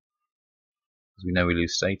 Because we know we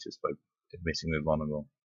lose status by admitting we're vulnerable.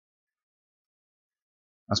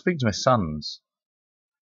 I was speaking to my sons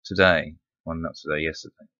today, well not today,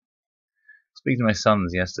 yesterday. I was speaking to my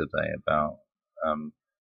sons yesterday about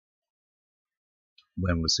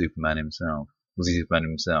when was Superman himself? Was he Superman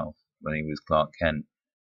himself when he was Clark Kent?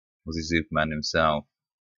 Was he Superman himself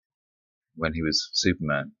when he was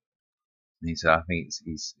Superman? And he said, I think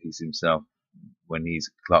he's himself when he's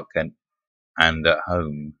Clark Kent and at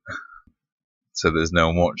home. So there's no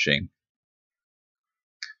one watching.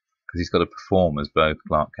 Because he's got to perform as both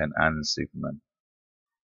Clark Kent and Superman.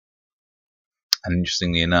 And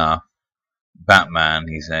interestingly enough, Batman,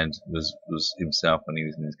 he said, was himself when he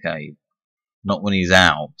was in his cave. Not when he's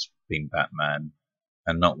out being Batman,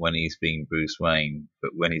 and not when he's being Bruce Wayne,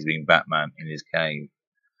 but when he's being Batman in his cave.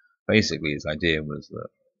 Basically, his idea was that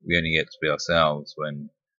we only get to be ourselves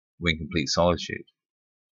when we're in complete solitude.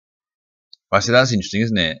 But I said, that's interesting,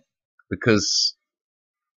 isn't it? Because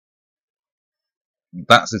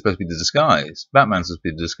that's supposed to be the disguise. Batman's supposed to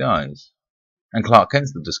be the disguise. And Clark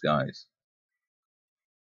Kent's the disguise.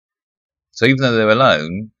 So even though they're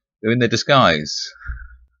alone, they're in their disguise.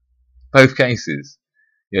 Both cases.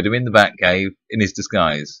 You had him in the Batcave in his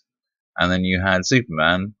disguise, and then you had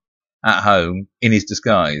Superman at home in his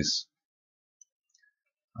disguise.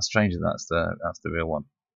 That's strange that that's the real one.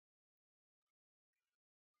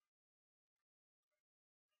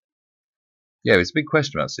 Yeah, it's a big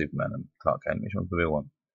question about Superman and Clark Kent. Which one's the real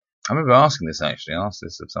one? I remember asking this actually. I asked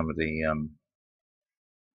this of somebody.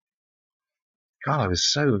 God, I was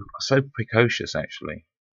so precocious actually.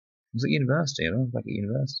 I was at university. I was back at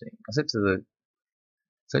university. I said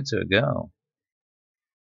to a girl,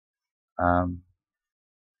 that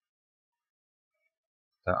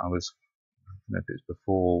I was, I don't know if it was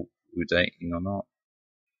before we were dating or not.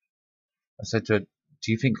 I said to her,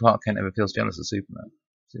 "Do you think Clark Kent ever feels jealous of Superman?"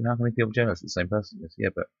 She said, "How can he feel jealous of the same person?" I said, "Yeah,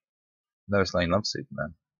 but Lois Lane loves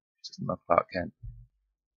Superman. She doesn't love Clark Kent.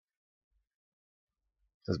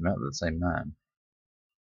 It doesn't matter, they're the same man.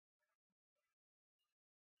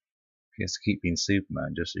 He has to keep being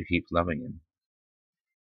Superman just so he keeps loving him."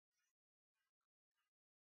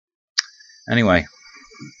 Anyway,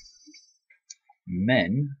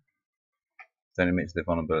 men don't admit to their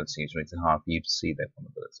vulnerability, which makes it hard for you to see their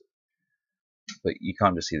vulnerability. But you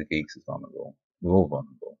can't just see the geeks as vulnerable. We're all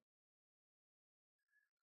vulnerable.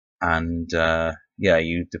 And yeah,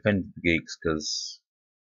 you defended the geeks because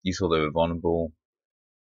you saw they were vulnerable.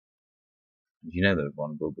 You know they were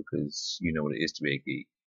vulnerable because you know what it is to be a geek.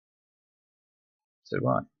 So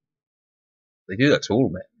why? They do that to all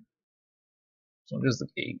men. It's not just the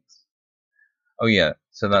geeks. Oh yeah,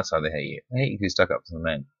 so that's how they hate you. They hate you because you stuck up to the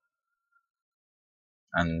men.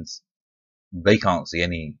 And they can't see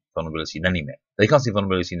any vulnerability in any men. They can't see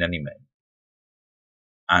vulnerability in any men.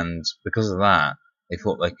 And because of that, they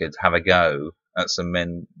thought they could have a go at some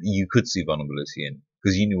men you could see vulnerability in,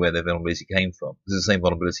 because you knew where their vulnerability came from. It's the same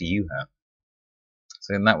vulnerability you have.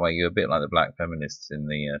 So in that way, you're a bit like the black feminists in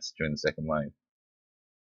the during the second wave.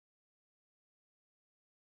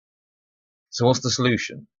 So what's the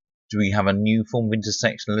solution? Do we have a new form of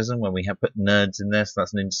intersectionalism where we have put nerds in there, so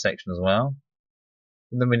that's an intersection as well?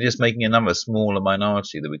 And then we're just making another smaller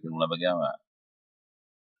minority that we can all have a go at.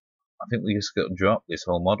 I think we just got to drop this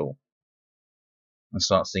whole model and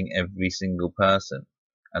start seeing every single person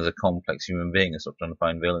as a complex human being and stop trying to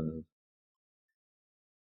find villains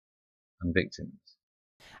and victims.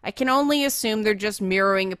 I can only assume they're just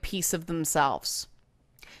mirroring a piece of themselves.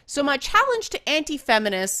 So my challenge to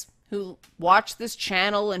anti-feminists who watch this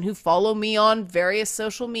channel and who follow me on various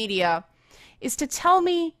social media is to tell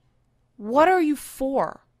me, what are you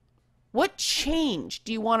for? What change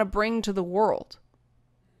do you want to bring to the world?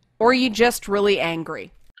 Or are you just really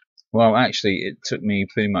angry? Well, actually, it took me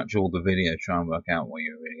pretty much all the video to try and work out what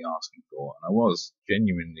you were really asking for. And I was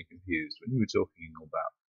genuinely confused when you were talking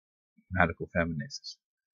about radical feminists.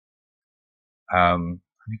 And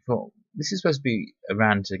I thought, this is supposed to be a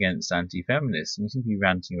rant against anti-feminists, and you seem to be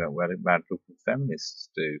ranting about what radical feminists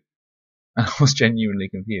do. And I was genuinely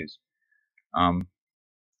confused. And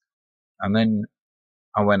then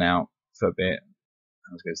I went out for a bit.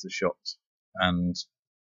 I was going to the shops, and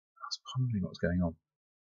I was pondering what was going on.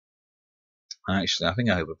 And actually, I think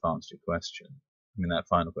I hope I've answered your question. I mean, that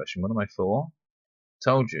final question. What am I for?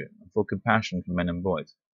 Told you. I'm for compassion for men and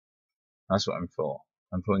boys. That's what I'm for.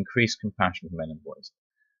 I'm for increased compassion for men and boys.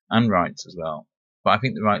 And rights as well. But I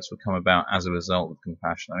think the rights will come about as a result of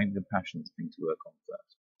compassion. I think compassion is the thing to work on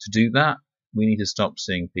first. To do that, we need to stop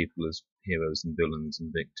seeing people as heroes and villains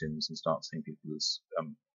and victims and start seeing people as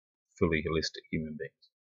fully holistic human beings,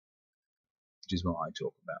 which is what I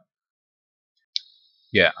talk about.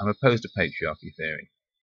 Yeah, I'm opposed to patriarchy theory.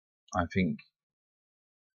 I think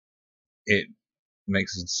it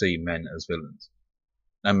makes us see men as villains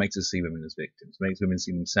and makes us see women as victims, makes women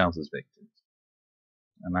see themselves as victims,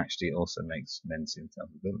 and actually it also makes men see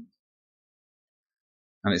themselves as villains.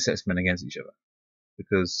 And it sets men against each other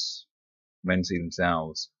because men see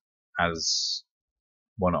themselves as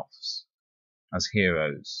one-offs, as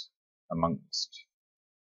heroes amongst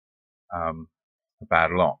a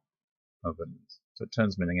bad lot of villains. So it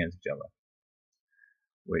turns men against each other,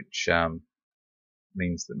 which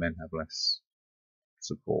means that men have less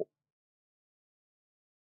support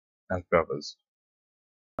as brothers.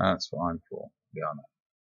 That's what I'm for, Liana.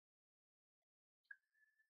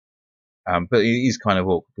 But it is kind of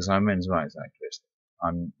awkward because I'm a men's rights activist.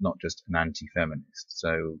 I'm not just an anti-feminist.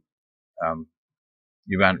 So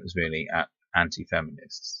your rant was really at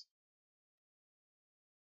anti-feminists.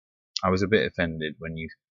 I was a bit offended when you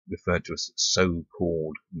referred to us as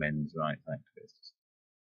so-called men's rights activists.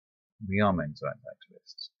 We are men's rights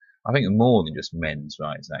activists. I think we're more than just men's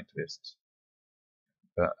rights activists.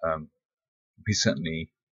 But we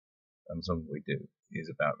certainly, some of what we do is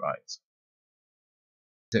about rights.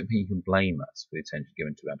 don't think you can blame us for the attention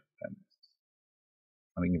given to radical feminists.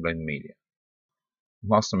 I think you can blame the media.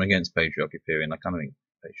 Whilst I'm against patriarchy theory, and I kind of think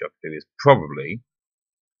patriarchy theory is probably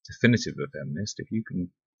definitive of a feminist, if you can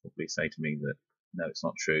probably say to me that no, it's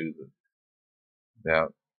not true, that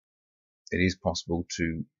it is possible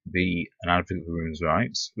to be an advocate for women's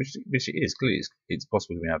rights, which it is, clearly it's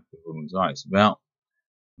possible to be an advocate for women's rights without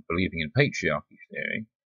believing in patriarchy theory,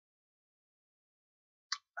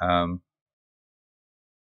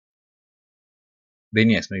 then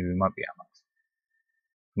yes, maybe we might be allies.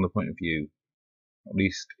 From the point of view, at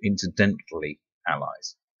least incidentally,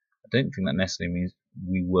 allies. I don't think that necessarily means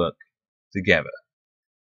we work together.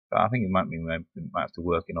 But I think it might mean we might have to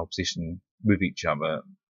work in opposition with each other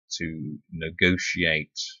to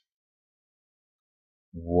negotiate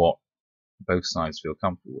what both sides feel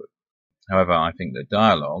comfortable with. However, I think that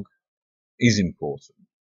dialogue is important.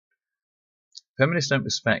 Feminists don't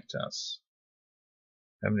respect us.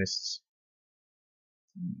 Feminists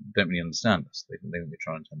don't really understand us. They think they're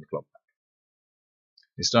trying to turn the clock back.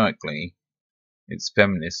 Historically, it's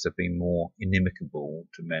feminists have been more inimical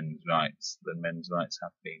to men's rights than men's rights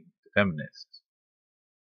have been to feminists.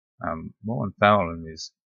 Warren Fowler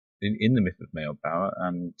is in The Myth of Male Power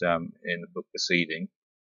and in the book preceding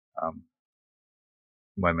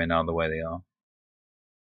Why Men Are the Way They Are,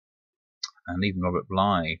 and even Robert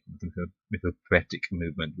Bly, the mythopoetic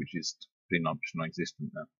movement, which is pretty much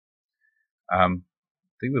non-existent now.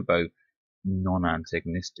 They were both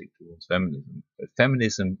non-antagonistic towards feminism, but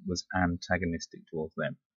feminism was antagonistic towards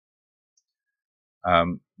them.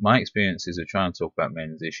 My experiences of trying to talk about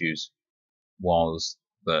men's issues was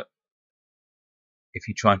that if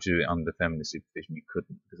you tried to do it under feminist supervision, you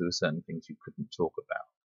couldn't, because there were certain things you couldn't talk about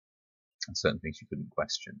and certain things you couldn't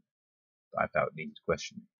question that I felt needed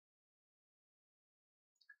questioning.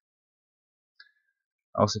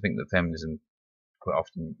 I also think that feminism quite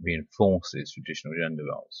often reinforces traditional gender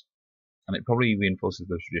roles, and it probably reinforces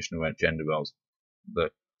those traditional gender roles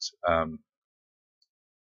that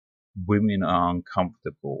women are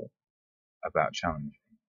uncomfortable about challenging.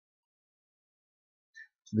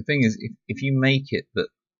 So the thing is, if you make it that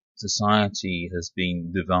society has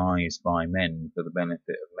been devised by men for the benefit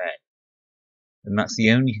of men, then that's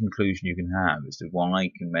the only conclusion you can have as to why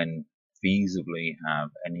can men feasibly have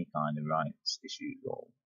any kind of rights issues or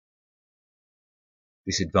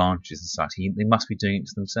disadvantages in society. They must be doing it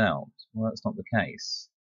to themselves. Well, that's not the case.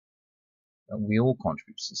 We all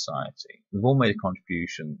contribute to society. We've all made a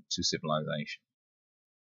contribution to civilization.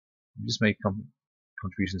 We've just made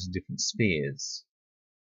contributions in different spheres.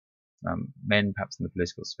 Men perhaps in the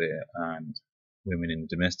political sphere and women in the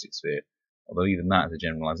domestic sphere, although even that is a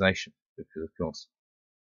generalization, because of course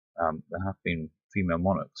there have been female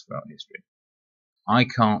monarchs throughout history. I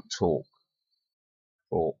can't talk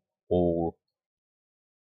for all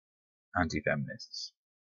anti-feminists.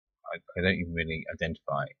 I don't even really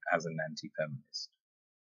identify as an anti-feminist,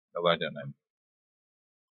 although I don't know.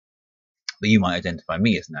 But you might identify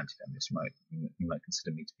me as an anti-feminist. You might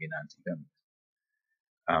consider me to be an anti-feminist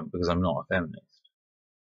because I'm not a feminist.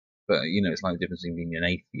 But it's like the difference between being an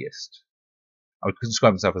atheist. I would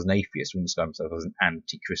describe myself as an atheist. I wouldn't describe myself as an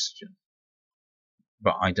anti-Christian.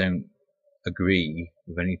 But I don't agree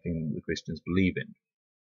with anything the Christians believe in.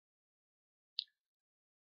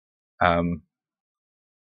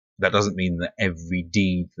 That doesn't mean that every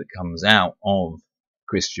deed that comes out of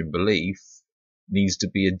Christian belief needs to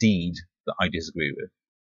be a deed that I disagree with.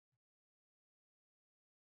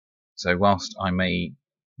 So whilst I may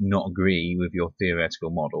not agree with your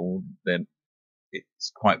theoretical model, then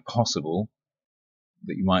it's quite possible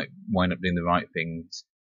that you might wind up doing the right things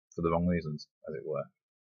for the wrong reasons, as it were.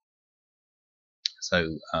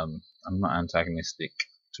 So I'm not antagonistic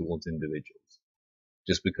towards individuals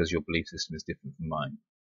just because your belief system is different from mine.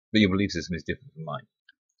 But your belief system is different from mine.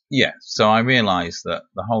 Yeah, so I realised that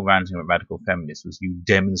the whole ranting about radical feminists was you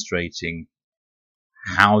demonstrating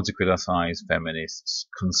how to criticise feminists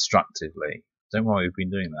constructively. Don't worry, we've been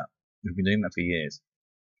doing that. We've been doing that for years.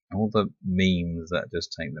 All the memes that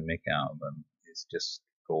just take the mick out of them is just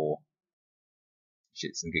for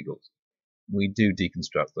shits and giggles. We do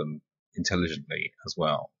deconstruct them intelligently as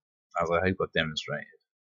well, as I hope I've demonstrated.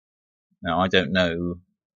 Now, I don't know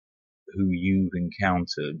who you've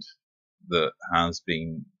encountered that has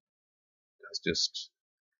just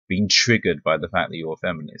been triggered by the fact that you're a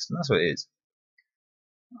feminist, and that's what it is.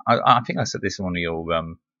 I think I said this in one of your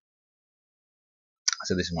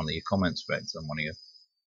comments, Fred, on one of your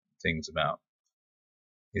things about,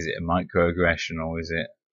 is it a microaggression or is it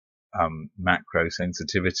macro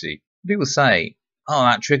sensitivity? People say, oh,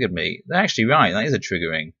 that triggered me. They're actually right, that is a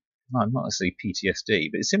triggering. not necessarily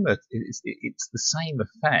PTSD, but it's similar. It's the same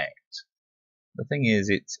effect. The thing is,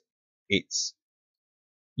 it's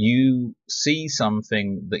you see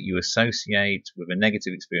something that you associate with a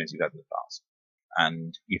negative experience you've had in the past,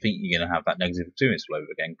 and you think you're going to have that negative experience all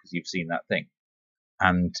over again because you've seen that thing,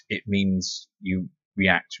 and it means you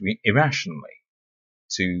react irrationally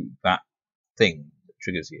to that thing that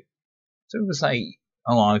triggers you. So if we say,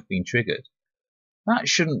 "Oh, I've been triggered," that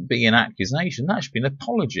shouldn't be an accusation. That should be an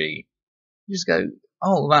apology. You just go,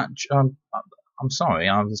 "Oh, I'm sorry,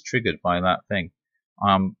 I was triggered by that thing.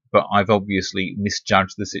 But I've obviously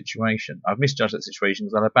misjudged the situation. I've misjudged that situation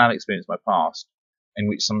because I had a bad experience in my past in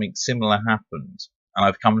which something similar happened, and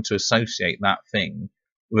I've come to associate that thing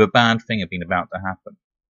with a bad thing being about to happen.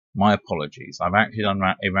 My apologies. I've acted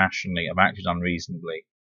irrationally. I've acted unreasonably."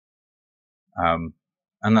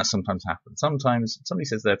 And that sometimes happens. Sometimes somebody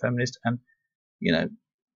says they're a feminist, and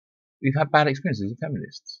we've had bad experiences with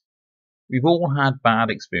feminists. We've all had bad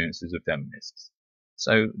experiences with feminists.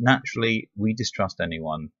 So naturally, we distrust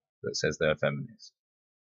anyone that says they're a feminist.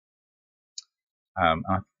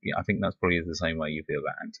 I think that's probably the same way you feel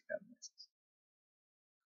about anti-feminists.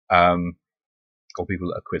 Or people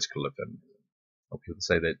that are critical of feminism. Or people that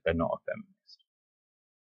say that they're not a feminist.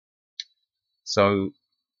 So,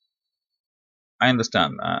 I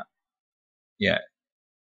understand that. Yeah.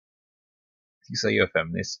 If you say you're a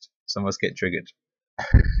feminist, some of us get triggered.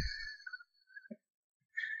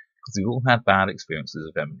 Because we've all had bad experiences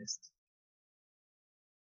as feminists.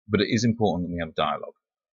 But it is important that we have dialogue.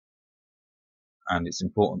 And it's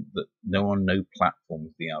important that no one, no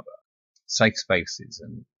platforms the other. Safe spaces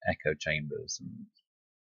and echo chambers and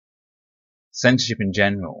censorship in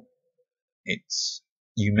general. It's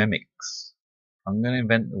eumemics. I'm going to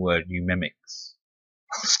invent the word eumemics.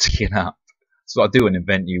 I'll stick it up. That's what I do and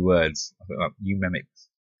invent new words. I think like eumemics.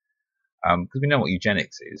 Because we know what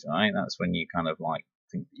eugenics is, right? That's when you kind of like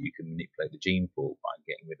think that you can manipulate the gene pool by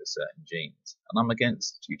getting rid of certain genes. And I'm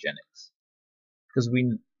against eugenics. Because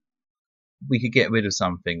we could get rid of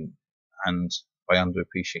something and by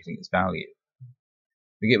underappreciating its value.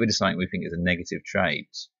 We get rid of something we think is a negative trait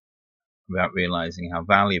without realizing how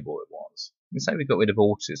valuable it was. We say we got rid of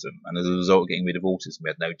autism, and as a result of getting rid of autism, we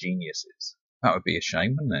had no geniuses. That would be a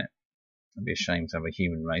shame, wouldn't it? It would be a shame to have a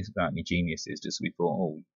human race without any geniuses, just so we thought,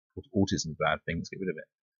 oh, autism's a bad thing, let's get rid of it.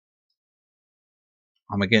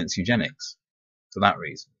 I'm against eugenics for that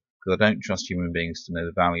reason, because I don't trust human beings to know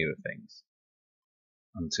the value of things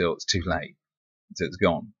until it's too late, until it's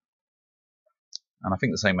gone. And I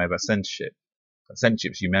think the same way about censorship.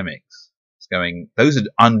 Censorship's eumemics. It's going, those are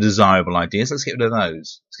undesirable ideas, let's get rid of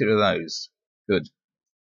those. Let's get rid of those. Good.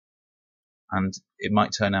 And it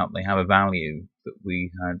might turn out they have a value that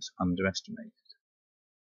we had underestimated.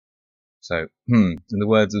 So, in the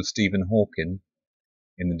words of Stephen Hawking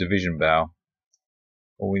in The Division Bell,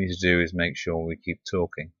 all we need to do is make sure we keep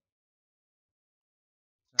talking.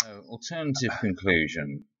 So, alternative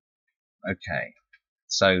conclusion. Okay.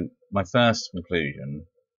 So, my first conclusion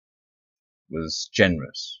was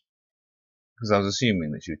generous. Because I was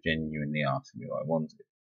assuming that she was genuinely asking me what I wanted.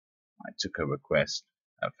 I took her request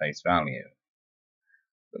at face value.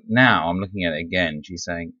 But now I'm looking at it again. She's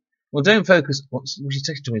saying, well, don't focus. What she's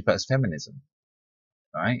talking about is feminism,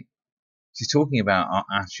 right? She's talking about our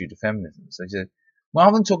attitude to feminism. So she said,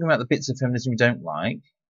 rather than talking about the bits of feminism you don't like,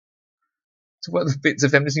 talk about the bits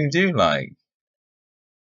of feminism you do like.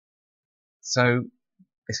 So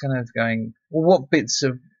it's kind of going, well, what bits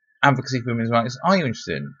of advocacy for women's rights are you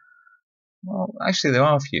interested in? Well, actually, there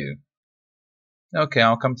are a few. Okay,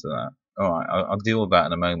 I'll come to that. All right, I'll deal with that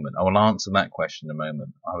in a moment. I will answer that question in a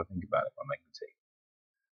moment. I'll have a think about it if I'm making tea.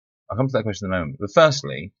 I'll come to that question in a moment. But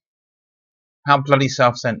firstly, how bloody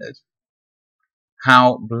self-centered.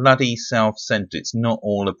 How bloody self-centered. It's not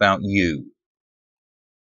all about you.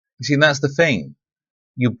 You see, that's the thing.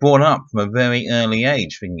 You're brought up from a very early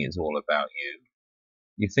age thinking it's all about you.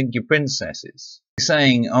 You think you're princesses. You're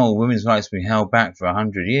saying, oh, women's rights have been held back for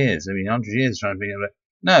 100 years. I mean, 100 years trying to be able to...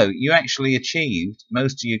 No, you actually achieved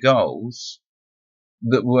most of your goals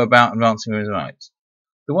that were about advancing women's rights.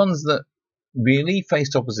 The ones that really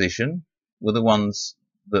faced opposition were the ones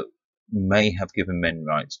that may have given men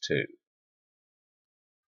rights too.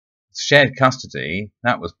 Shared custody,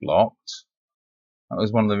 that was blocked. That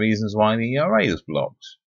was one of the reasons why the ERA was blocked.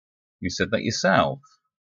 You said that yourself.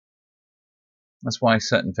 That's why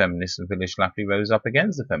certain feminists and Phyllis Schlafly rose up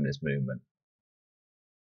against the feminist movement.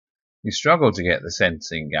 You struggled to get the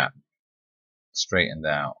sentencing gap straightened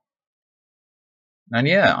out. And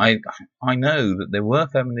yeah, I know that there were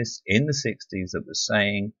feminists in the 60s that were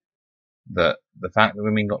saying that the fact that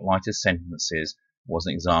women got lighter sentences was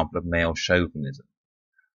an example of male chauvinism.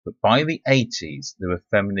 But by the 80s, there were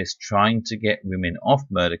feminists trying to get women off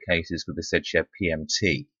murder cases because they said she had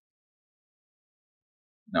PMT.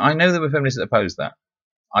 Now, I know there were feminists that opposed that.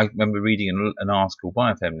 I remember reading an article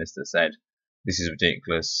by a feminist that said, this is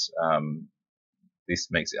ridiculous, this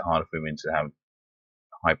makes it harder for women to have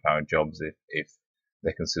high-powered jobs if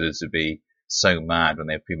they're considered to be so mad when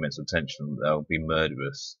they have premenstrual tension that they'll be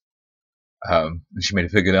murderous. And she made a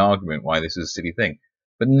very good argument why this was a silly thing.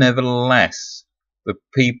 But nevertheless, the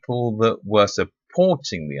people that were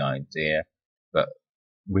supporting the idea that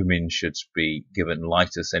women should be given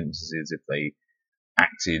lighter sentences if they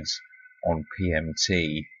acted on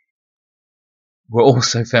PMT were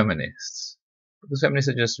also feminists. Because feminists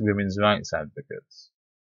are just women's rights advocates.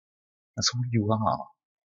 That's all you are.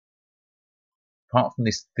 Apart from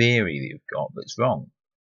this theory that you've got that's wrong.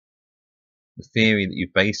 The theory that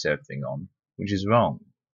you've based everything on, which is wrong.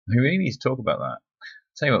 We really need to talk about that.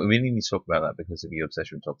 Tell you what, we really need to talk about that because of your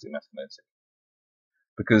obsession with toxic masculinity.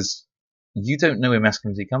 Because you don't know where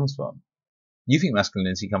masculinity comes from. You think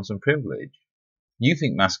masculinity comes from privilege. You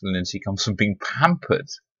think masculinity comes from being pampered.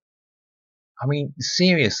 I mean,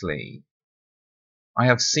 seriously. I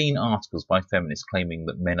have seen articles by feminists claiming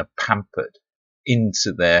that men are pampered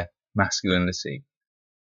into their masculinity.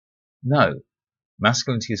 No.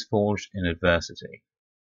 Masculinity is forged in adversity.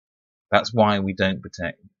 That's why we don't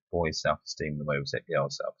protect boys' self-esteem the way we protect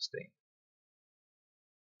girls' self-esteem.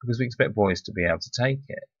 Because we expect boys to be able to take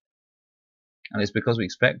it. And it's because we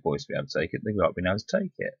expect boys to be able to take it, they grow up being able to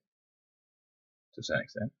take it. To a certain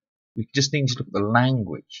extent. We just need to look at the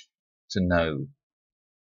language to know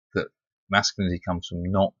that masculinity comes from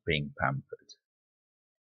not being pampered.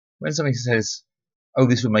 When somebody says, oh,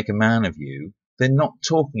 this will make a man of you, they're not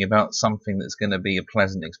talking about something that's going to be a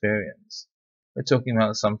pleasant experience. They're talking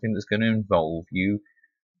about something that's going to involve you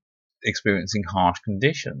experiencing harsh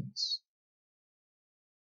conditions.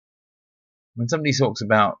 When somebody talks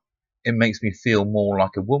about, it makes me feel more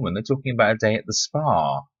like a woman, they're talking about a day at the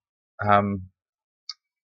spa.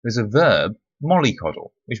 There's a verb, mollycoddle,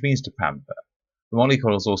 which means to pamper. The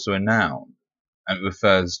mollycoddle is also a noun, and it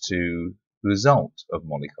refers to the result of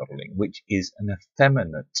mollycoddling, which is an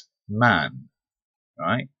effeminate man,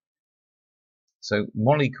 right? So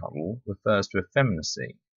mollycoddle refers to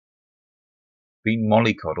effeminacy. Being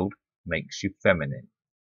mollycoddled makes you feminine.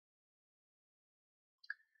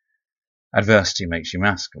 Adversity makes you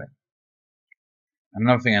masculine.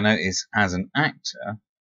 Another thing I notice as an actor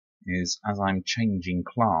is as I'm changing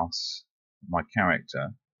class, my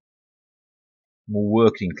character, the more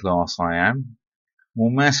working class I am, the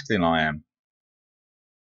more masculine I am.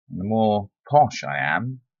 And the more posh I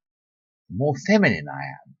am, the more feminine I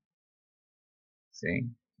am. See?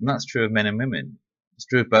 And that's true of men and women. It's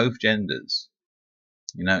true of both genders.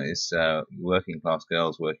 You notice working class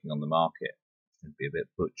girls working on the market can be a bit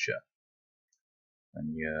butcher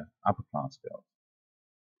than your upper class girls.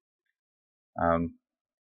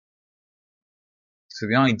 So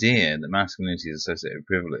the idea that masculinity is associated with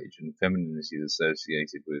privilege and femininity is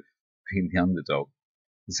associated with being the underdog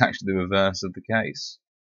is actually the reverse of the case.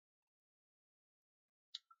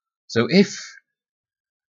 So if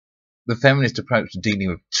the feminist approach to dealing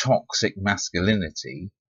with toxic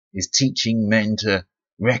masculinity is teaching men to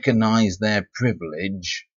recognize their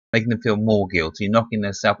privilege, making them feel more guilty, knocking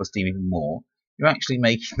their self-esteem even more, you're actually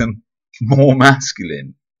making them more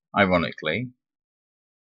masculine, ironically,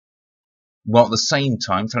 while at the same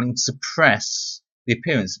time telling them to suppress the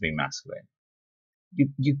appearance of being masculine.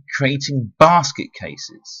 You're creating basket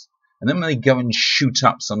cases. And then when they go and shoot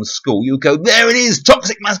up some school, you'll go, there it is,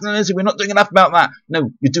 toxic masculinity, we're not doing enough about that.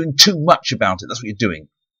 No, you're doing too much about it, that's what you're doing.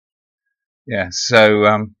 Yeah, so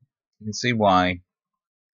you can see why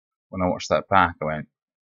when I watched that back, I went,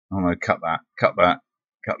 oh no, cut that,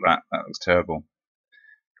 that looks terrible.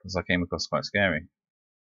 Because I came across quite scary.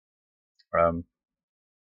 I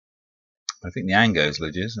think the anger is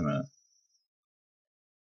legitimate.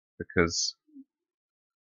 Because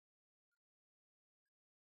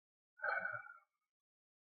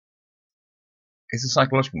it's a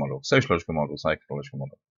psychological model, sociological model, psychological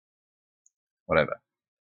model. Whatever.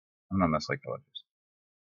 I'm not a psychologist.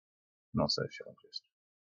 I'm not a sociologist.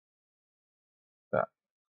 But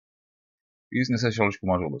using a sociological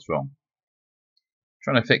model that's wrong.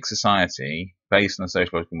 Trying to fix society based on a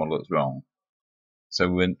sociological model that's wrong. So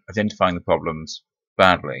we're identifying the problems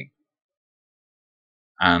badly.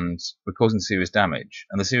 And we're causing serious damage.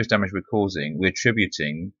 And the serious damage we're causing, we're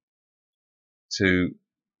attributing to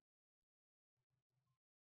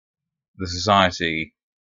the society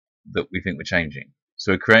that we think we're changing.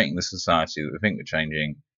 So we're creating the society that we think we're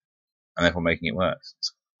changing, and therefore making it worse.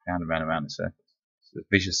 It's round and round and round in circles. It's a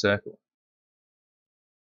vicious circle.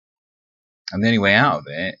 And the only way out of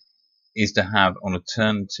it is to have an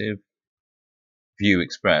alternative view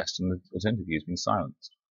expressed, and the alternative view has been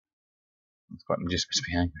silenced. It's quite legitimate to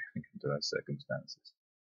be angry, I think, under those circumstances.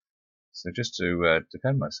 So just to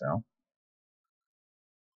defend myself,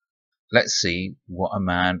 let's see what a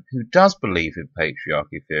man who does believe in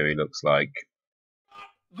patriarchy theory looks like.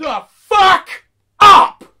 The fuck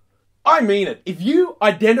up! I mean it. If you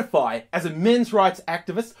identify as a men's rights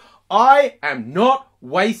activist, I am not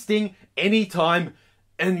wasting any time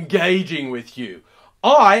engaging with you.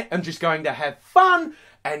 I am just going to have fun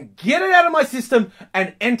and get it out of my system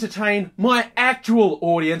and entertain my actual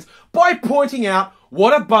audience by pointing out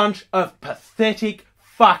what a bunch of pathetic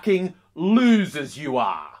fucking losers you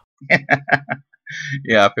are.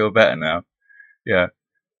 Yeah, I feel better now. Yeah.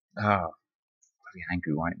 Bloody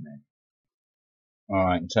angry white men.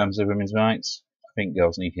 Alright, in terms of women's rights, I think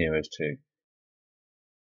girls need heroes too.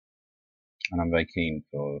 And I'm very keen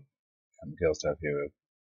for girls to have hero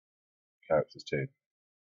characters too.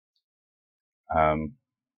 I'm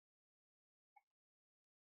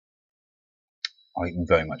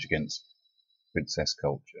very much against princess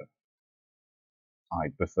culture. I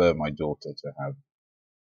prefer my daughter to have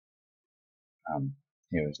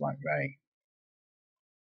heroes like Ray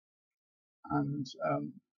and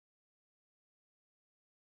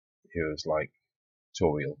heroes like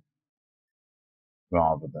Toriel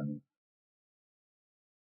rather than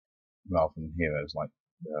heroes like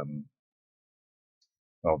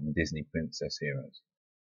rather than Disney princess heroes.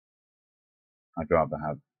 I'd rather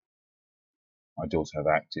have my daughter have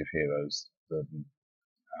active heroes than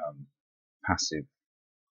passive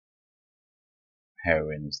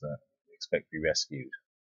heroines that expect to be rescued.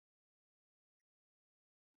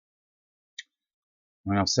 I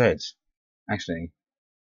mean, I've said, actually,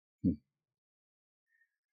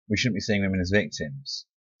 we shouldn't be seeing women as victims.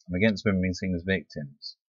 I'm against women being seen as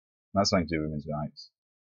victims. That's something to do with women's rights.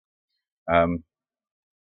 I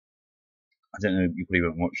don't know, you probably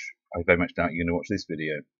won't watch, I very much doubt you're going to watch this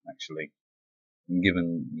video, actually,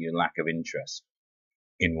 given your lack of interest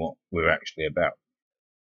in what we're actually about.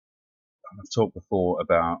 I've talked before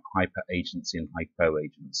about hyper-agency and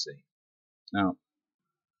hypo-agency. Now,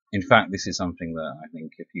 in fact, this is something that I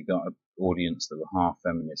think if you got an audience that were half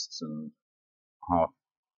feminists and half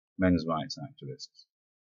men's rights activists,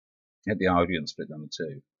 get the audience split down the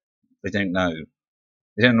two. They don't know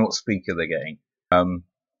what speaker they're getting.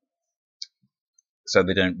 So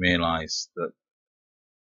they don't realise that,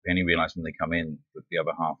 they only realise when they come in that the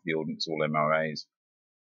other half of the audience is all MRAs.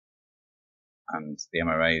 And the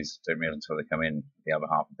MRAs don't realise until they come in, the other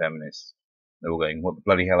half of feminists. They're all going, what the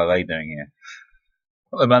bloody hell are they doing here?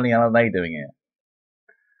 What the bloody hell are they doing here?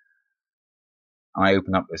 I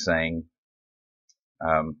open up by saying,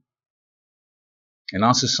 in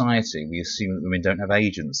our society, we assume that women don't have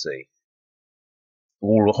agency.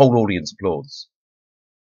 The whole audience applauds.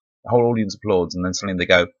 The whole audience applauds, and then suddenly they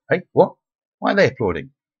go, hey, what? Why are they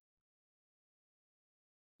applauding?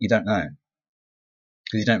 You don't know.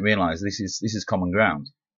 Because you don't realise this is common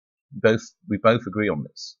ground. We both agree on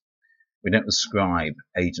this. We don't ascribe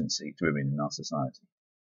agency to women in our society.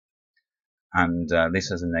 And this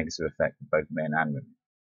has a negative effect for both men and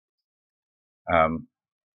women.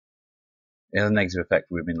 It has a negative effect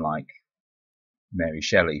for women like Mary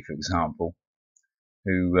Shelley, for example,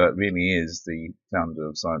 who really is the founder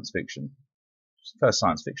of science fiction. She's the first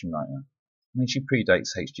science fiction writer. I mean, she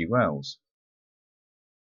predates H.G. Wells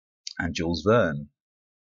and Jules Verne.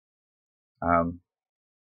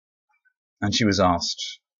 And she was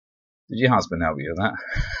asked, did your husband help you with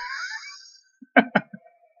that?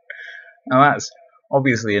 Now that's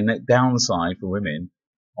obviously a downside for women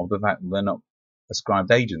of the fact that they're not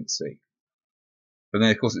ascribed agency. But then,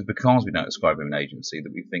 of course, it's because we don't ascribe women agency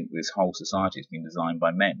that we think this whole society has been designed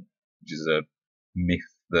by men, which is a myth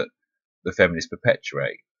that the feminists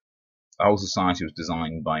perpetuate. The whole society was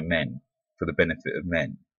designed by men for the benefit of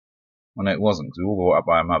men. Well, no, it wasn't, because we were all brought up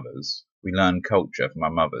by our mothers. We learned culture from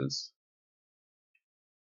our mothers.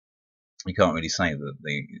 You can't really say that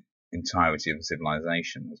the entirety of the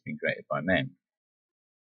civilization has been created by men.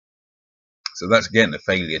 So that's, again, a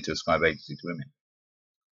failure to ascribe agency to women.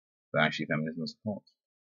 But actually feminism supports.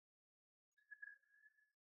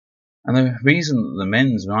 And the reason that the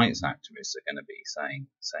men's rights activists are going to be saying,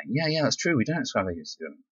 yeah, that's true, we don't ascribe agency to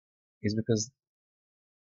women, is because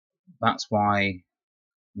that's why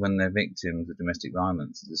when they're victims of domestic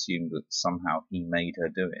violence, it's assumed that somehow he made her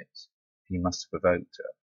do it. He must have provoked her.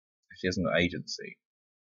 She hasn't got agency.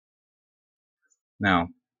 Now,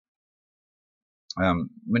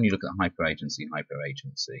 when you look at hyper-agency,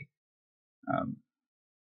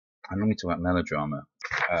 I'm only talking about melodrama.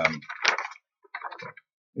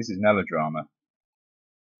 This is melodrama.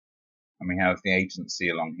 And we have the agency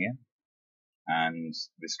along here. And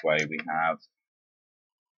this way we have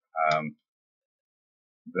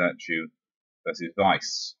virtue versus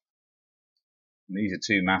vice. And these are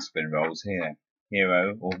two masculine roles here,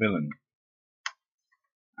 hero or villain.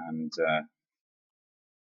 And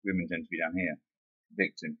women tend to be down here,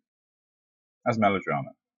 victim. That's melodrama.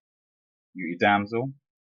 You got your damsel,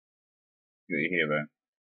 you got your hero,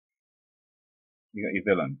 you got your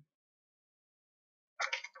villain.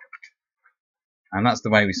 And that's the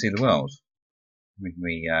way we see the world. We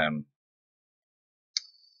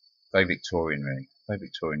very Victorian, really. Very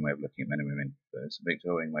Victorian way of looking at men and women. But it's a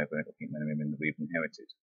Victorian way of looking at men and women that we've inherited.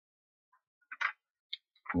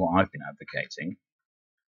 What I've been advocating,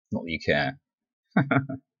 not that you care,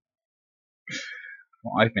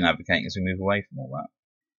 what I've been advocating is we move away from all that.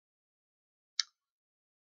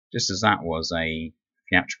 Just as that was a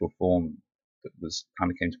theatrical form that was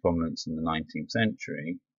kind of came to prominence in the 19th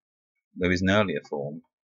century, there is an earlier form,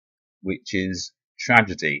 which is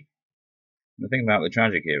tragedy. And the thing about the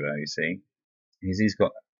tragic hero, you see, is he's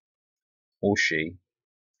got, or she,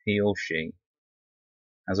 he or she,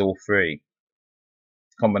 has all three.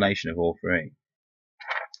 Combination of all three.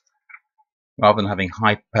 Rather than having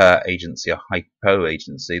hyper-agency or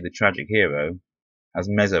hypo-agency, the tragic hero has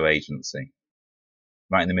meso-agency.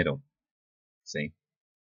 Right in the middle. See?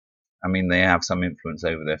 I mean, they have some influence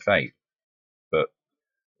over their fate, but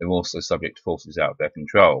they're also subject to forces out of their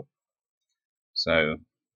control. So,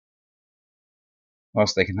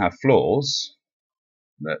 whilst they can have flaws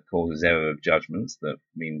that causes error of judgments, that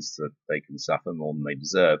means that they can suffer more than they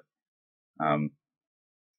deserve,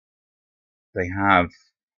 they have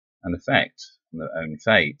an effect on their own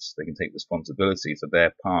fate. They can take responsibility for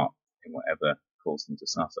their part in whatever caused them to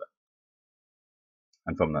suffer.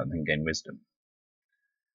 And from that they can gain wisdom.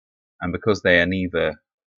 And because they are neither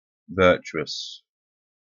virtuous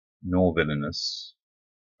nor villainous,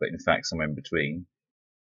 but in fact somewhere in between,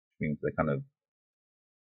 which means they're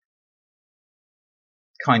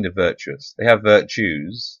kind of virtuous. They have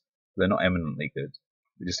virtues, but they're not eminently good.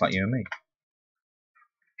 They're just like you and me.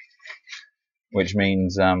 Which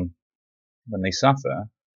means when they suffer,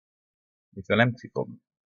 we feel empathy for them.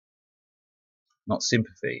 Not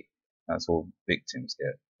sympathy. That's all victims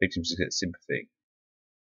get. Victims just get sympathy.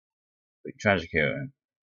 But tragic hero,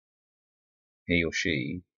 he or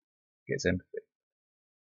she gets empathy.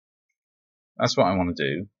 That's what I want to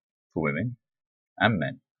do for women and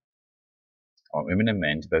men. I want women and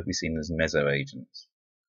men to both be seen as meso-agents.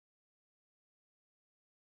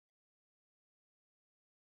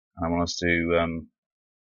 And I want us to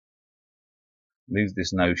lose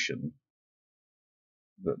this notion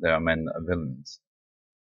that there are men that are villains.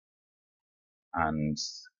 And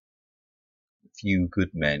few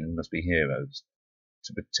good men must be heroes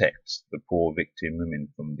to protect the poor victim women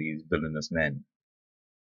from these villainous men.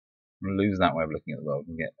 And lose that way of looking at the world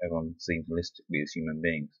and get everyone seen holistically as human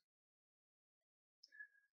beings.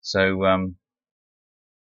 So, I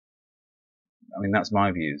mean, that's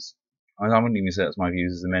my views. I wouldn't even say that's my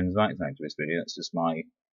views as a men's rights activist, really. That's just my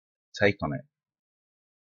take on it.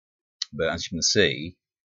 But as you can see,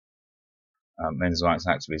 men's rights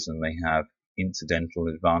activism may have incidental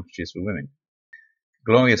advantages for women.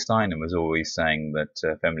 Gloria Steinem was always saying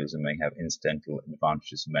that feminism may have incidental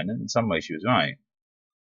advantages for men, and in some ways she was right.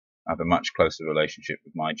 I have a much closer relationship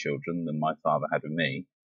with my children than my father had with me.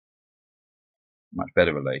 Much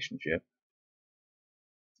better relationship.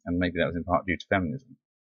 And maybe that was in part due to feminism.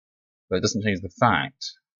 But it doesn't change the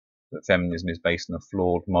fact that feminism is based on a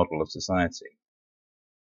flawed model of society.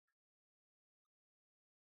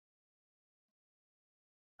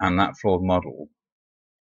 And that flawed model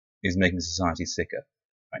is making society sicker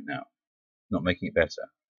right now, not making it better.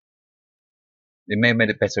 It may have made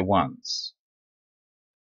it better once.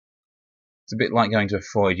 It's a bit like going to a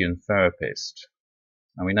Freudian therapist.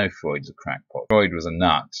 And we know Freud's a crackpot. Freud was a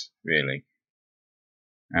nut, really.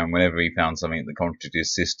 And whenever he found something that contradicted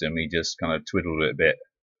his system, he just kind of twiddled it a bit.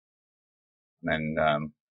 And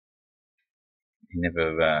then he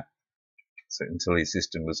never, so until his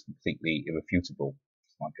system was completely irrefutable.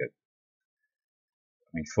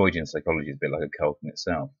 Like Freudian psychology is a bit like a cult in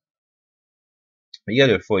itself. But you go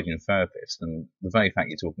to a Freudian therapist, and the very fact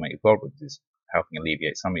you're talking about your problems is helping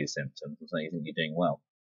alleviate some of your symptoms, and saying you think you're doing well.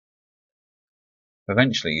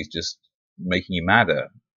 Eventually, he's just making you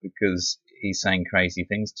madder, because he's saying crazy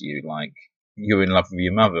things to you, like, you're in love with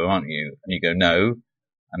your mother, aren't you? And you go, no.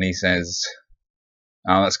 And he says,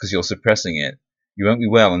 oh, that's because you're suppressing it. You won't be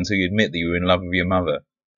well until you admit that you're in love with your mother.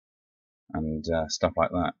 And stuff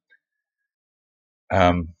like that.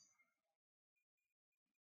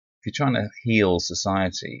 if you're trying to heal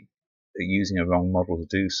society using a wrong model to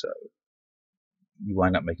do so, you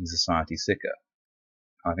wind up making society sicker.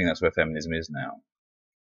 I think that's where feminism is now.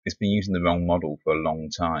 It's been using the wrong model for a long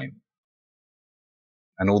time.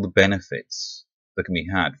 And all the benefits that can be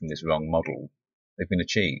had from this wrong model, they've been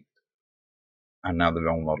achieved. And now the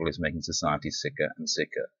wrong model is making society sicker and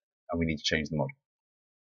sicker. And we need to change the model.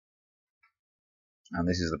 And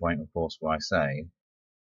this is the point, of course, where I say,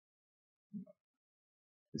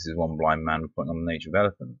 this is one blind man reporting on the nature of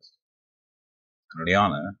elephants. And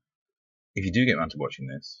Liana, if you do get around to watching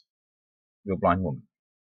this, you're a blind woman.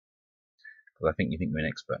 Because I think you think you're an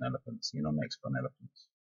expert in elephants. You're not an expert in elephants.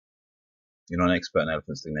 You're not an expert in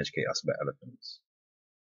elephants that can educate us about elephants.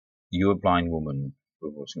 You're a blind woman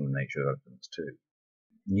reporting on the nature of elephants too.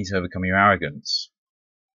 You need to overcome your arrogance.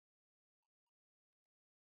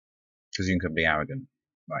 Because you can be arrogant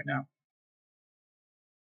right now.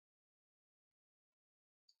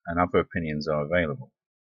 And other opinions are available.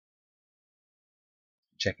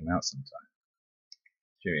 Check them out sometime.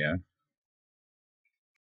 Cheerio.